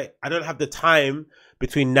DJ, right? I don't have the time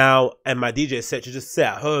between now and my DJ set to just sit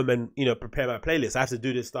at home and, prepare my playlist. I have to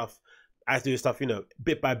do this stuff.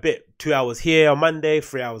 Bit by bit. 2 hours here on Monday,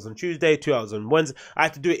 3 hours on Tuesday, 2 hours on Wednesday. I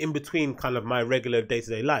have to do it in between kind of my regular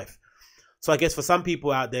day-to-day life. So I guess for some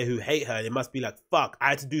people out there who hate her, it must be like, fuck, I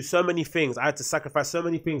had to do so many things. I had to sacrifice so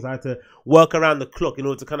many things. I had to work around the clock in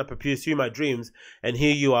order to kind of pursue my dreams. And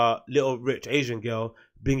here you are, little rich Asian girl,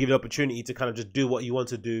 being given the opportunity to kind of just do what you want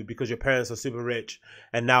to do because your parents are super rich.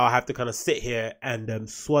 And now I have to kind of sit here and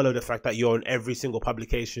swallow the fact that you're on every single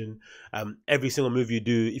publication, every single move you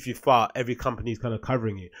do. If you fart, every company's kind of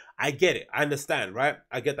covering you. I get it. I understand, right?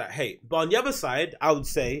 I get that hate. But on the other side, I would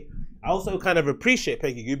say, I also kind of appreciate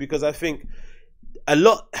Peggy Gou, because I think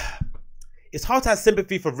it's hard to have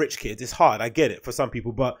sympathy for rich kids. It's hard. I get it for some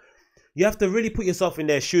people, but you have to really put yourself in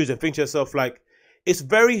their shoes and think to yourself, like, it's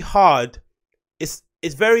very hard.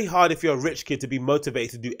 It's very hard if you're a rich kid to be motivated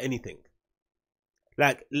to do anything.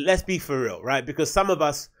 Like, let's be for real, right? Because some of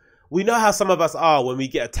us, we know how some of us are when we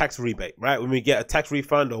get a tax rebate, right? When we get a tax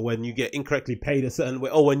refund, or when you get incorrectly paid a certain way,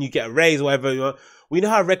 or when you get a raise, or whatever. We know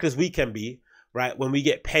how reckless we can be, right? When we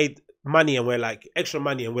get paid money and we're like, extra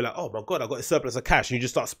money, and we're like, oh my God, I got a surplus of cash. And you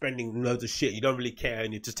just start spending loads of shit. You don't really care,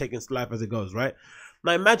 and you're just taking life as it goes, right?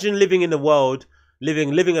 Now imagine living in the world,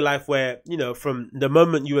 living a life where, from the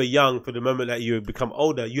moment you were young to the moment that you become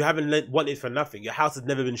older, you haven't wanted for nothing. Your house has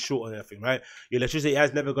never been short on anything, right? Your electricity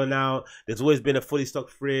has never gone out. There's always been a fully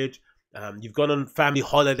stocked fridge. You've gone on family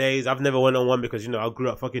holidays. I've never went on one because, I grew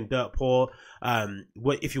up fucking dirt poor.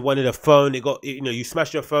 If you wanted a phone, you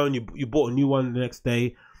smashed your phone, you bought a new one the next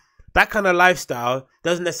day. That kind of lifestyle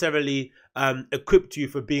doesn't necessarily equip you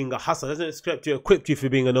for being a hustler. Doesn't equip you for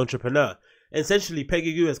being an entrepreneur. And essentially,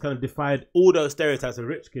 Peggy Gou has kind of defied all those stereotypes of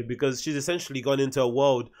rich kid, because she's essentially gone into a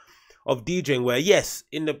world of DJing where, yes,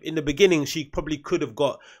 in the beginning, she probably could have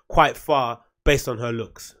got quite far based on her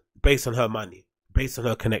looks, based on her money, based on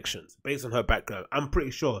her connections, based on her background. I'm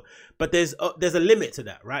pretty sure. But there's a limit to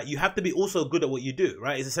that, right? You have to be also good at what you do,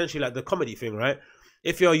 right? It's essentially like the comedy thing, right?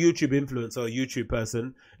 If you're a YouTube influencer or a YouTube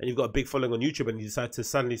person and you've got a big following on YouTube and you decide to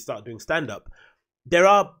suddenly start doing stand-up, there's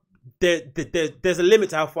a limit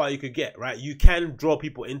to how far you could get, right? You can draw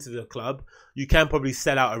people into the club. You can probably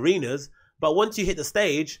sell out arenas. But once you hit the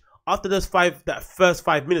stage, after that first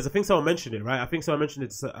 5 minutes, I think someone mentioned it, right? I think someone mentioned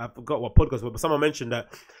it. I forgot what podcast it was, but someone mentioned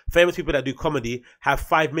that famous people that do comedy have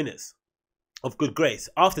 5 minutes of good grace.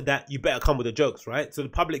 After that, you better come with the jokes, right? So the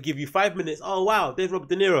public give you 5 minutes. Oh, wow, there's Robert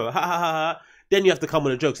De Niro. Ha, ha, ha, ha. Then you have to come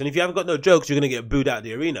with the jokes. And if you haven't got no jokes, you're going to get booed out of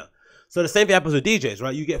the arena. So the same thing happens with DJs,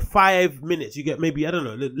 right? You get 5 minutes. You get maybe, I don't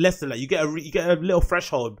know, less than that. You get a little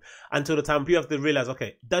threshold until the time people have to realize,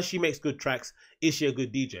 okay, does she make good tracks? Is she a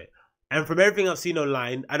good DJ? And from everything I've seen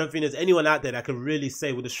online, I don't think there's anyone out there that can really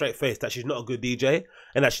say with a straight face that she's not a good DJ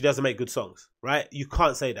and that she doesn't make good songs, right? You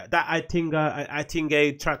can't say that. That I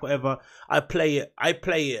Tinga track, whatever, I play it,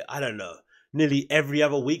 I don't know, nearly every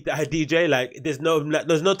other week that I DJ. Like, there's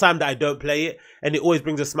no time that I don't play it, and it always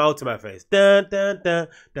brings a smile to my face. Dun, dun, dun,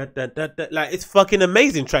 dun, dun, dun, dun. Like, it's fucking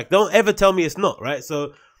amazing track. Don't ever tell me it's not, right?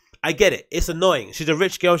 So I get it. It's annoying. She's a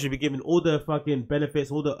rich girl. She'd be given all the fucking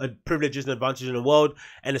benefits, all the privileges and advantages in the world,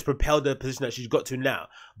 and it's propelled the position that she's got to now.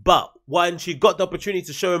 But when she got the opportunity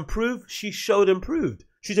to show improve, she showed improved.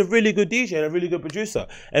 She's a really good DJ and a really good producer.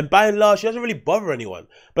 And by and large, she doesn't really bother anyone.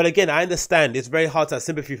 But again, I understand it's very hard to have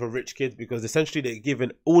sympathy for rich kids because essentially they're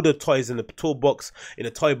given all the toys in the toolbox, in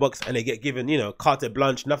a toy box, and they get given, you know, carte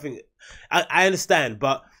blanche, nothing. I understand,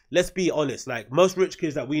 but let's be honest, like most rich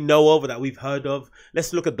kids that we know of or that we've heard of,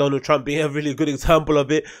 let's look at Donald Trump being a really good example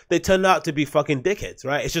of it. They turn out to be fucking dickheads,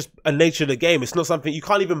 right? It's just a nature of the game. It's not something, you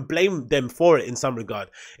can't even blame them for it in some regard.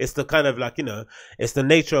 It's the kind of like, you know, it's the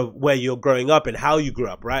nature of where you're growing up and how you grew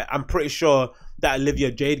up, right? I'm pretty sure that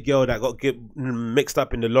Olivia Jade girl that got mixed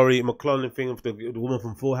up in the Laurie McClellan thing with the woman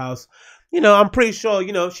from Full House, you know, I'm pretty sure,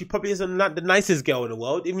 you know, she probably isn't the nicest girl in the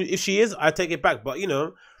world. Even if she is, I take it back. But, you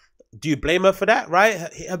know, do you blame her for that, right?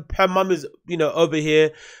 Her mum is, you know, over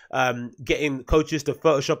here getting coaches to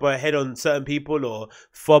Photoshop her head on certain people or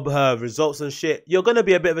fob her results and shit. You're going to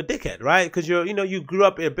be a bit of a dickhead, right? Because you're, you know, you grew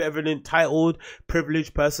up a bit of an entitled,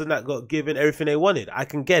 privileged person that got given everything they wanted. I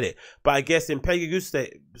can get it. But I guess in Peggy Gou's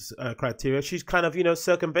criteria, she's kind of, you know,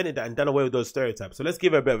 circumvented that and done away with those stereotypes. So let's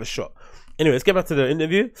give her a bit of a shot. Anyway, let's get back to the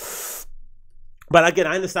interview. But again,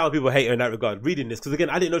 I understand why people hate her in that regard. Reading this, because again,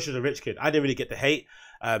 I didn't know she was a rich kid. I didn't really get the hate.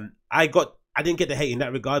 I didn't get the hate in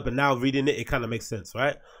that regard, but now reading it, it kind of makes sense,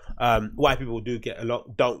 right? Why people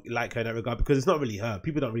don't like her in that regard, because it's not really her.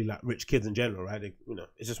 People don't really like rich kids in general, right? They, you know,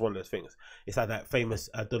 it's just one of those things. It's like that famous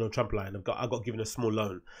Donald Trump line. I got given a small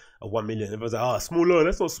loan of $1 million. Everyone's like, oh, small loan,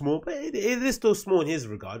 that's not small, but it is still small in his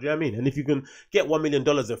regard. You know what I mean? And if you can get $1 million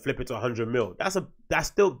and flip it to 100 mil,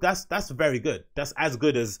 that's very good. That's as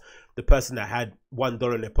good as the person that had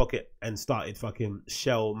 $1 in their pocket and started fucking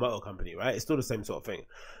Shell Motor Company, right? It's still the same sort of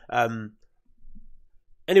thing.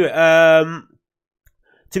 Anyway,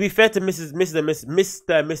 to be fair to Mr.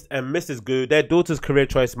 and Mrs. Gou, their daughter's career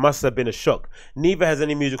choice must have been a shock. Neither has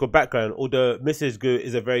any musical background, although Mrs. Gou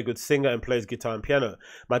is a very good singer and plays guitar and piano.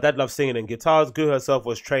 My dad loves singing and guitars. Gou herself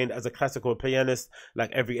was trained as a classical pianist like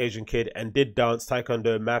every Asian kid and did dance,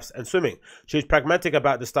 taekwondo, maths and swimming. She was pragmatic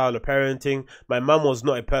about the style of parenting. My mum was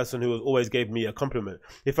not a person who always gave me a compliment.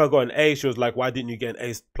 If I got an A, she was like, why didn't you get an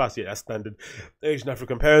A+? Yeah, that's standard Asian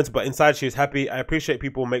African parents. But inside she was happy. I appreciate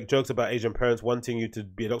people make jokes about Asian parents wanting you to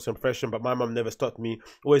be a doctor and profession, but my mum never stopped me,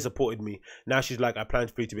 always supported me. Now she's like, I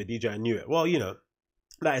planned for you to be a DJ. I knew it. Well, you know,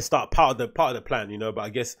 that is part of the plan, you know. But I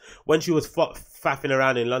guess when she was faffing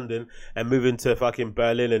around in London and moving to fucking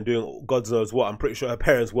Berlin and doing God knows what, I'm pretty sure her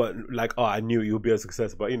parents weren't like, oh, I knew you would be a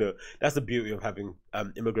success. But you know, that's the beauty of having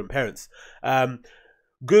immigrant parents.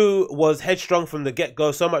 Gou was headstrong from the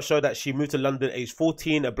get-go, so much so that she moved to London aged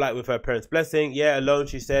 14, a blight with her parents' blessing. Yeah, alone,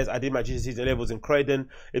 she says, I did my GCSEs and levels in Croydon.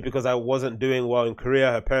 It's because I wasn't doing well in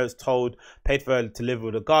Korea. Her parents paid for her to live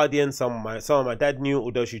with a guardian. Some of my dad knew,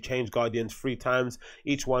 although she changed guardians 3 times,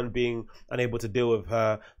 each one being unable to deal with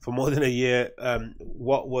her for more than a year.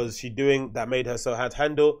 What was she doing that made her so hard to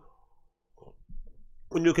handle?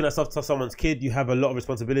 When you're looking at someone's kid, you have a lot of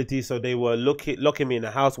responsibility. So they were locking me in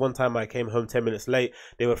the house. One time I came home 10 minutes late.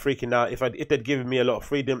 They were freaking out. If they'd given me a lot of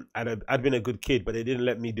freedom, I'd been a good kid, but they didn't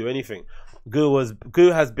let me do anything. Gou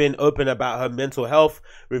has been open about her mental health,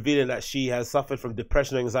 revealing that she has suffered from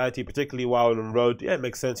depression and anxiety, particularly while on the road. Yeah, it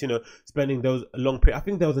makes sense, you know, spending those long periods. I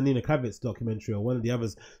think there was a Nina Kravitz documentary or one of the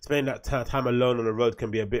others. Spending that time alone on the road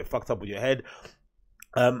can be a bit fucked up with your head.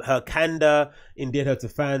 Her candor endeared her to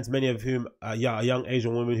fans, many of whom are young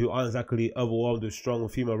Asian women who aren't exactly overwhelmed with strong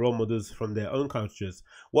female role models from their own cultures.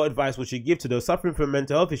 What advice would she give to those suffering from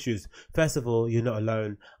mental health issues? First of all, you're not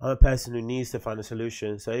alone. I'm a person who needs to find a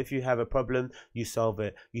solution. So if you have a problem, you solve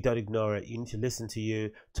it. You don't ignore it. You need to listen to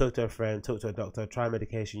you, talk to a friend, talk to a doctor, try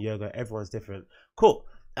medication, yoga. Everyone's different. Cool.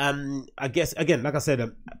 I guess, again, like I said,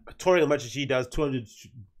 touring as much as she does, 200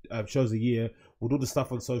 shows a year, with all the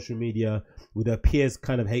stuff on social media, with her peers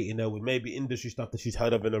kind of hating her, with maybe industry stuff that she's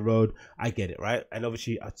heard of in the road. I get it, right? And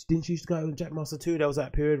obviously, didn't she used to go out with Jackmaster too? There was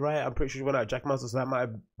that period, right? I'm pretty sure she went out with Jackmaster, so that might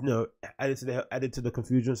have, added to the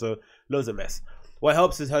confusion. So loads of mess. What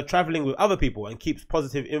helps is her traveling with other people and keeps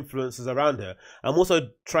positive influences around her. I'm also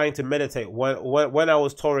trying to meditate. When I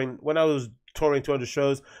was touring 200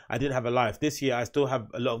 shows, I didn't have a life. This year I still have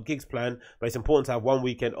a lot of gigs planned, but it's important to have one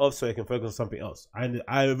weekend off so I can focus on something else. And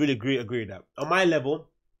I really agree with that. On my level,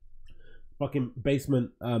 fucking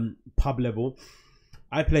basement pub level,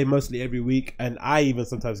 I play mostly every week, and I even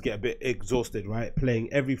sometimes get a bit exhausted, right?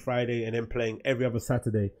 Playing every Friday and then playing every other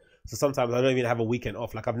Saturday. So sometimes I don't even have a weekend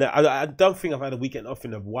off. Like I don't think I've had a weekend off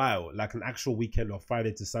in a while, like an actual weekend off,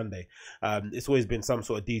 Friday to Sunday. It's always been some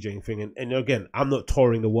sort of DJing thing. And again, I'm not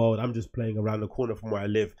touring the world. I'm just playing around the corner from where I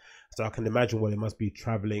live. So I can imagine what it must be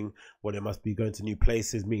traveling, what it must be going to new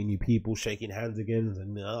places, meeting new people, shaking hands again.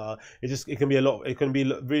 And it can be a lot. It can be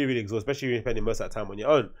really, really exhausting, especially when you're spending most of that time on your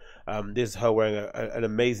own. This is her wearing an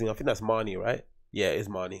amazing, I think that's Marnie, right? Yeah, it is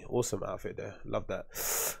Marnie. Awesome outfit there. Love that.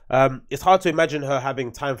 It's hard to imagine her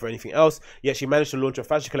having time for anything else, yet she managed to launch a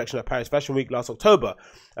fashion collection at Paris Fashion Week last October.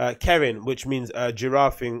 Karen, which means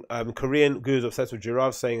giraffe in Korean. Gou is obsessed with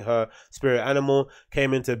giraffes, saying her spirit animal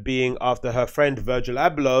came into being after her friend Virgil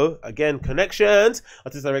Abloh, again, connections,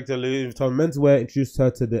 artist director Louis Vuitton Menswear, introduced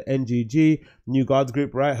her to the NGG, New Guards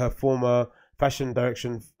Group, right? Her former fashion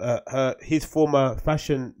direction, his former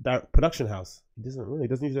fashion production house. He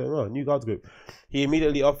doesn't use it anymore. New Guards Group. He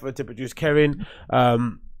immediately offered to produce Karen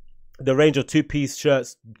the range of two-piece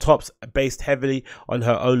shirts, tops based heavily on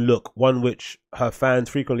her own look, one which her fans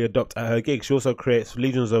frequently adopt at her gigs. She also creates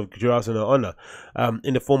legions of giraffes in her honor,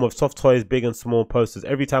 in the form of soft toys, big and small posters.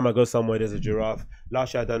 Every time I go somewhere, there's a giraffe.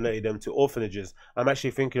 Last year, I donated them to orphanages. I'm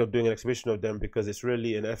actually thinking of doing an exhibition of them because it's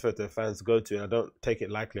really an effort that fans go to, and I don't take it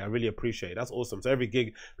lightly. I really appreciate it. That's awesome. So every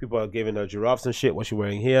gig, people are giving her giraffes and shit. What's she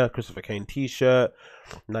wearing here? Christopher Kane t-shirt,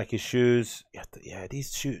 Nike shoes. Yeah,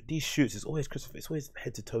 these shoots, it's always Christopher. It's always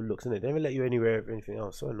head to toe looks, isn't it? They never let you anywhere or anything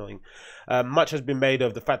else. So annoying. Much has been made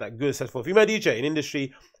of the fact that Gou says for female DJ in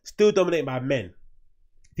industry still dominated by men.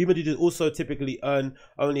 Female DJs also typically earn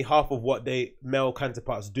only half of what their male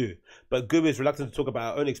counterparts do. But Gou is reluctant to talk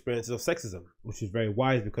about her own experiences of sexism, which is very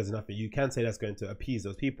wise because there's nothing you can say that's going to appease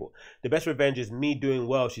those people. The best revenge is me doing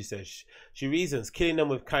well, she says. She reasons, killing them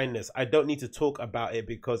with kindness. I don't need to talk about it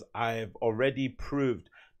because I've already proved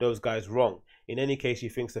those guys wrong. In any case, she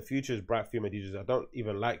thinks the future is bright female DJs. I don't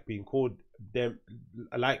even like being called them.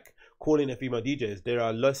 I like calling them female DJs. There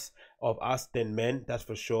are less of us than men, that's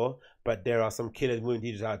for sure. But there are some killer women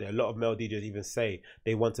DJs out there. A lot of male DJs even say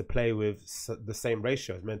they want to play with the same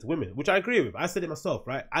ratio as men to women, which I agree with. I said it myself,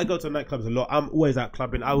 right? I go to nightclubs a lot. I'm always out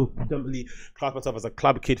clubbing. I will predominantly class myself as a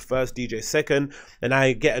club kid first, DJ second. And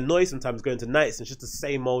I get annoyed sometimes going to nights and it's just the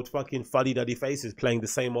same old fucking fuddy-duddy faces playing the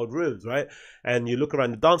same old rooms, right? And you look around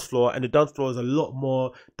the dance floor and the dance floor is a lot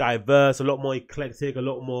more diverse, a lot more eclectic, a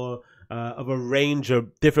lot more of a range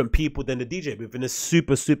of different people than the DJ booth, and it's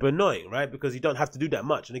super, super annoying, right? Because you don't have to do that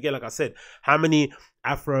much. And again, like I said, how many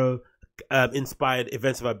Afro inspired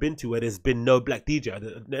events have I been to where there's been no black DJ?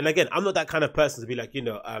 And again, I'm not that kind of person to be like,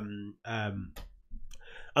 I'm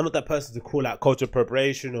not that person to call out culture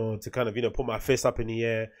appropriation or to kind of, put my fist up in the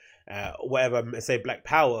air, whatever, say black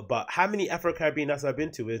power. But how many Afro-Caribbean nights have I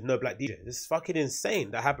been to with no black DJ? This is fucking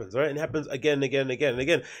insane. That happens, right? And it happens again and again and again and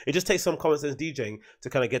again. It just takes some common sense DJing to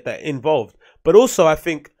kind of get that involved. But also, I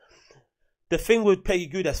think the thing with Peggy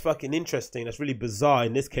Gou that's fucking interesting, that's really bizarre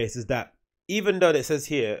in this case, is that even though it says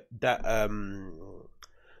here that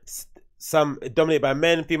some dominated by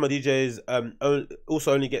men, female DJs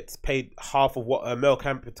also only gets paid half of what male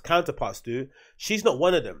counterparts do, she's not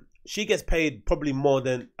one of them. She gets paid probably more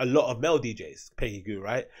than a lot of male DJs, Peggy Gou,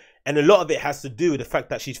 right? And a lot of it has to do with the fact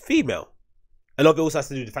that she's female. A lot of it also has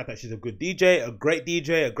to do with the fact that she's a good DJ, a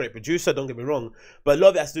great producer, don't get me wrong. But a lot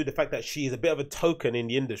of it has to do with the fact that she is a bit of a token in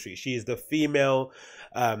the industry. She is the female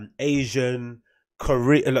Asian,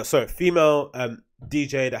 female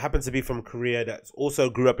DJ that happens to be from Korea that also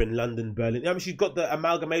grew up in London, Berlin. I mean, she's got the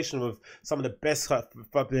amalgamation of some of the best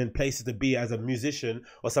fucking places to be as a musician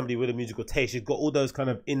or somebody with a musical taste. She's got all those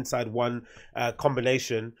kind of inside one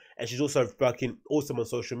combination, and she's also fucking awesome on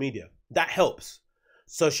social media. That helps.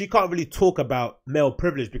 So she can't really talk about male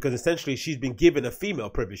privilege because essentially she's been given a female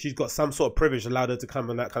privilege. She's got some sort of privilege allowed her to come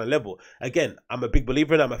on that kind of level. Again, I'm a big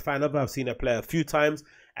believer in her. I'm a fan of her. I've seen her play a few times,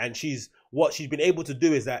 and what she's been able to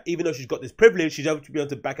do is that even though she's got this privilege, she's able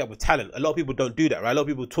to back up with talent. A lot of people don't do that, right? A lot of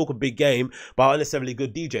people talk a big game, but aren't necessarily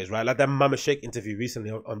good DJs, right? Like that Mama Shake interview recently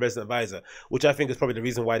on Resident Advisor, which I think is probably the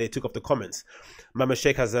reason why they took off the comments. Mama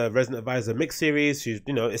Shake has a Resident Advisor mix series. She's,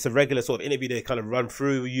 it's a regular sort of interview they kind of run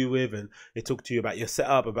through you with, and they talk to you about your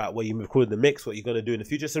setup, about where you record the mix, what you're going to do in the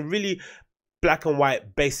future. It's a really black and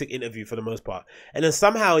white basic interview for the most part. And then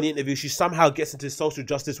somehow in the interview, she somehow gets into social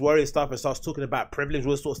justice warrior stuff and starts talking about privilege,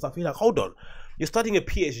 all this sort of stuff. You're like, hold on, you're studying a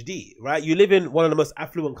PhD, right? You live in one of the most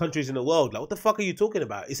affluent countries in the world. Like, what the fuck are you talking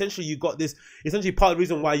about? Essentially, you got this, essentially part of the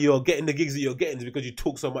reason why you're getting the gigs that you're getting is because you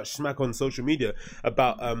talk so much smack on social media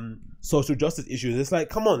about social justice issues. It's like,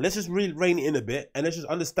 come on, let's just really rein it in a bit and let's just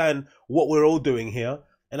understand what we're all doing here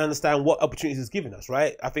and understand what opportunities it's giving us,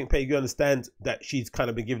 right? I think Peggy Gou understands that she's kind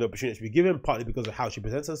of been given the opportunity to be given, partly because of how she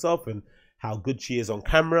presents herself and how good she is on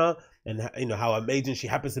camera, and how amazing she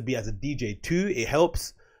happens to be as a DJ too. It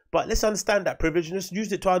helps. But let's understand that privilege and just use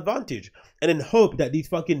it to our advantage, and then hope that these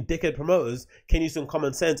fucking dickhead promoters can use some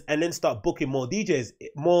common sense and then start booking more DJs,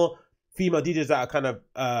 more female DJs that are kind of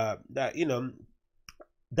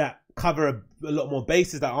that cover a lot more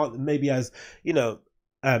bases, that aren't maybe as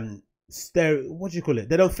what do you call it?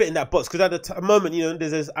 They don't fit in that box, because at the moment,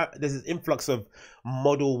 there's this influx of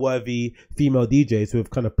model-worthy female DJs who have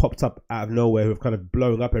kind of popped up out of nowhere, who have kind of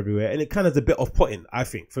blown up everywhere, and it kind of is a bit off-putting, I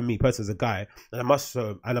think, for me personally as a guy, and I must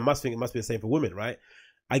think it must be the same for women, right?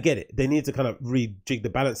 I get it. They need to kind of rejig the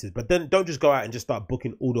balances, but then don't just go out and just start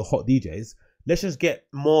booking all the hot DJs. Let's just get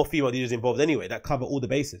more female DJs involved anyway that cover all the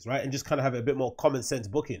bases, right? And just kind of have a bit more common sense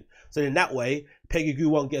booking. So in that way, Peggy Gou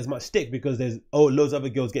won't get as much stick because there's loads of other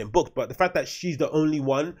girls getting booked. But the fact that she's the only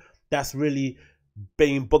one that's really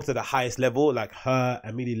being booked at the highest level, like her,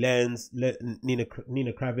 Amelie Lenz, Nina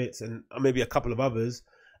Kravitz, and maybe a couple of others,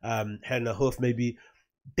 Helena Hoof maybe,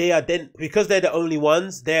 they are then, because they're the only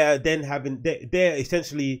ones, they're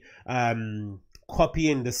essentially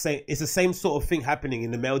copying the same. It's the same sort of thing happening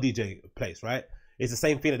in the male DJ place, right? It's the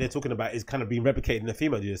same thing that they're talking about is kind of being replicated in the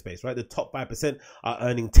female DJ space, right? The top 5% are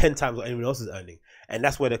earning 10 times what anyone else is earning, and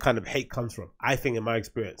that's where the kind of hate comes from, I think, in my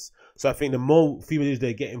experience. So I think the more female DJs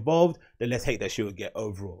they get involved, the less hate that she would get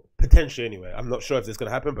overall, potentially anyway. I'm not sure if this is going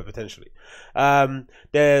to happen, but potentially.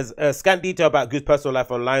 There's a scant detail about Gou's personal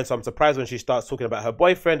life online, so I'm surprised when she starts talking about her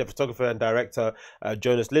boyfriend, the photographer and director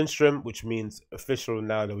Jonas Lindstrom, which means official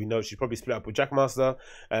now that we know she's probably split up with Jackmaster.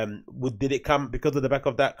 Did it come because of the back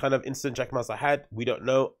of that kind of incident Jackmaster had? We don't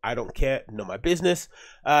know. I don't care. Not my business.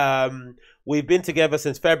 We've been together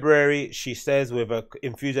since February, she says, with an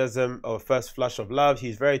enthusiasm of first flush of love.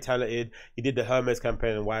 He's very talented. He did the Hermes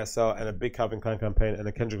campaign in YSL and a big Calvin Klein campaign and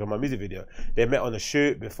a Kendrick Lamar music video. They met on a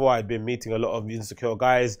shoot. Before, I'd been meeting a lot of insecure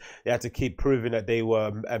guys. They had to keep proving that they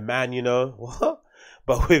were a man, What?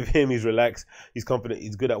 But with him, he's relaxed. He's confident.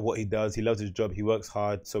 He's good at what he does. He loves his job. He works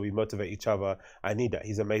hard. So we motivate each other. I need that.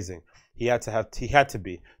 He's amazing. He had to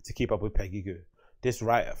be to keep up with Peggy Gou. This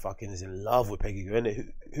writer fucking is in love with Peggy Gou, isn't it?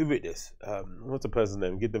 Who wrote this? What's the person's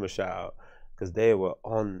name? Give them a shout out, because they were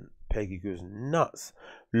on Peggy Gou's nuts.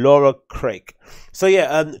 Laura Craig. So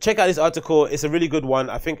yeah, check out this article. It's a really good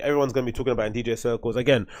one. I think everyone's going to be talking about it in DJ circles.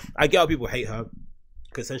 Again, I get how people hate her,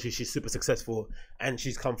 because essentially she's super successful and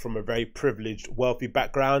she's come from a very privileged, wealthy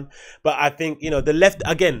background. But I think, the left,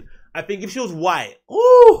 again, I think if she was white,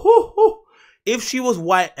 if she was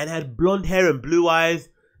white and had blonde hair and blue eyes,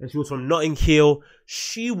 and she was from Notting Hill,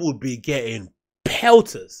 she would be getting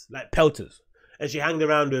pelters, like pelters. And she hanged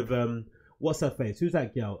around with, what's her face? Who's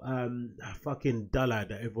that girl? Fucking Dullard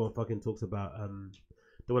that everyone fucking talks about.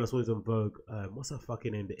 The one that's always on Vogue. What's her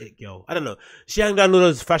fucking name? The It Girl. I don't know. She hanged around with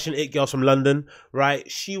those fashion It Girls from London, right?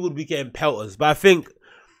 She would be getting pelters. But I think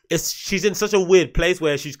she's in such a weird place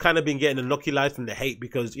where she's kind of been getting inoculized from the hate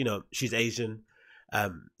because, she's Asian.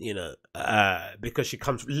 Because she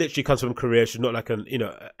literally comes from Korea. She's not like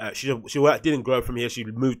she didn't grow up from here. She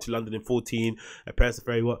moved to London in 14. Her parents are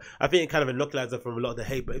very well. I think it kind of inoculates her from a lot of the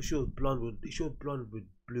hate. But if she was blonde with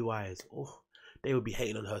blue eyes, they would be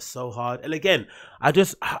hating on her so hard. And again, I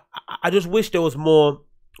just wish there was more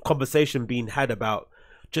conversation being had about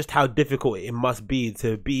just how difficult it must be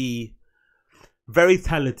to be very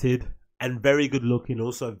talented and very good looking,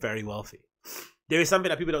 also very wealthy. There is something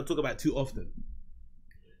that people don't talk about too often.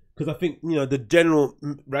 Because I think, the general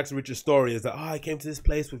rags to riches story is that, I came to this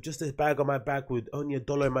place with just this bag on my back with only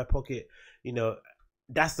 $1 in my pocket.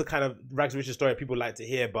 That's the kind of rags to riches story people like to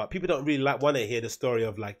hear. But people don't really want to hear the story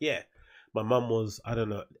of like, yeah, my mum was, I don't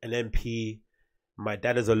know, an MP. My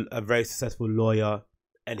dad is a very successful lawyer.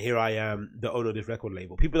 and here I am, the owner of this record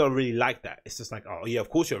label. People don't really like that. It's just like, oh yeah, of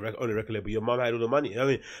course you're owner of a record label. Your mom had all the money. You know what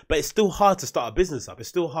I mean? But it's still hard to start a business up. It's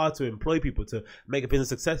still hard to employ people, to make a business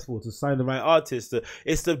successful, to sign the right artists.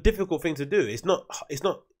 It's the difficult thing to do. It's not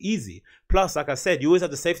easy. Plus, like I said, you always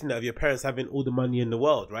have the safety net of your parents having all the money in the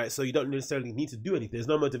world, right? So you don't necessarily need to do anything. There's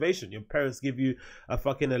no motivation. Your parents give you a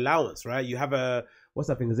fucking allowance, right? You have a, what's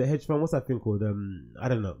that thing? Is it a hedge fund? What's that thing called? I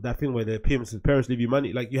don't know. That thing where the parents leave you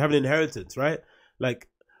money. Like, you have an inheritance, right? Like,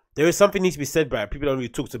 there is something needs to be said about it. People don't really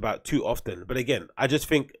talk about too often. But again, I just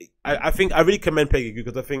think, I think I really commend Peggy Gou,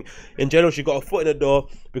 because I think in general she got a foot in the door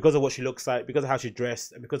because of what she looks like, because of how she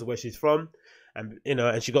dressed, and because of where she's from. And, you know,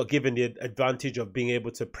 and she got given the advantage of being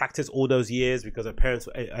able to practice all those years because her parents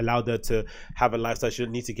allowed her to have a lifestyle. She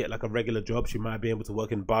didn't need to get like a regular job. She might be able to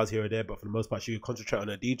work in bars here or there, but for the most part, she could concentrate on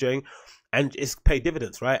her DJing, and it's paid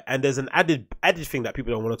dividends, right? And there's an added thing that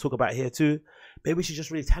people don't want to talk about here too. Maybe she's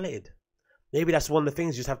just really talented. Maybe that's one of the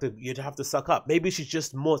things you'd have to suck up. Maybe she's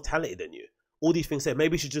just more talented than you. All these things said,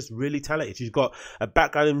 maybe she's just really talented. She's got a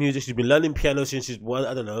background in music. She's been learning piano since she's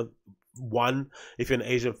one, if you're an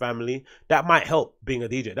Asian family. That might help being a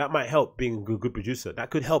DJ. That might help being a good producer. That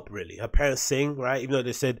could help, really. Her parents sing, right? Even though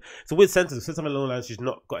they said, it's a weird sentence, said something along the lines, she's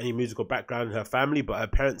not got any musical background in her family, but her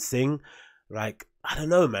parents sing. Like, I don't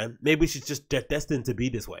know, man. Maybe she's just destined to be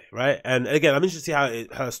this way, right? And again, I'm interested to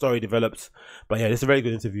see how her story develops. But yeah, this is a very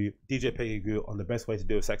good interview. DJ Peggy Gou on the best way to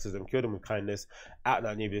deal with sexism, kill them with kindness, out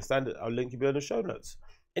now, Navy Standard. I'll link you below in the show notes.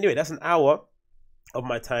 Anyway, that's an hour of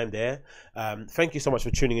my time there. Thank you so much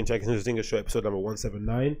for tuning in to Agostinho Zinga Show, episode number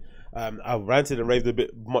 179. I've ranted and raved a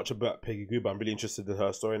bit much about Peggy Gou, but I'm really interested in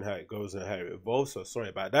her story and how it goes and how it evolves. So sorry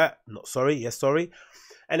about that. Not sorry. Yes, sorry.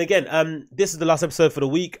 And again, this is the last episode for the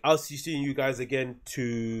week. I'll see you guys again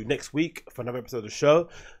to next week for another episode of the show.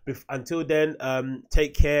 Until then,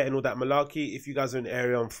 take care and all that malarkey. If you guys are in the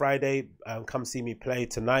area on Friday, come see me play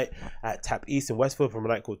tonight at Tap East in Westfield from a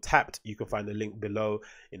night called Tapped. You can find the link below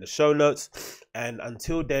in the show notes. And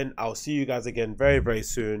until then, I'll see you guys again very, very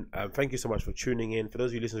soon. Thank you so much for tuning in. For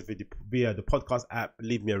those of you listening via the podcast app,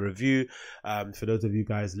 leave me a review. For those of you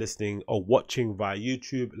guys listening or watching via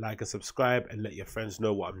YouTube, like and subscribe and let your friends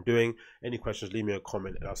know what I'm doing. Any questions, leave me a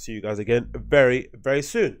comment, and I'll see you guys again very, very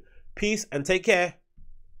soon. Peace and take care.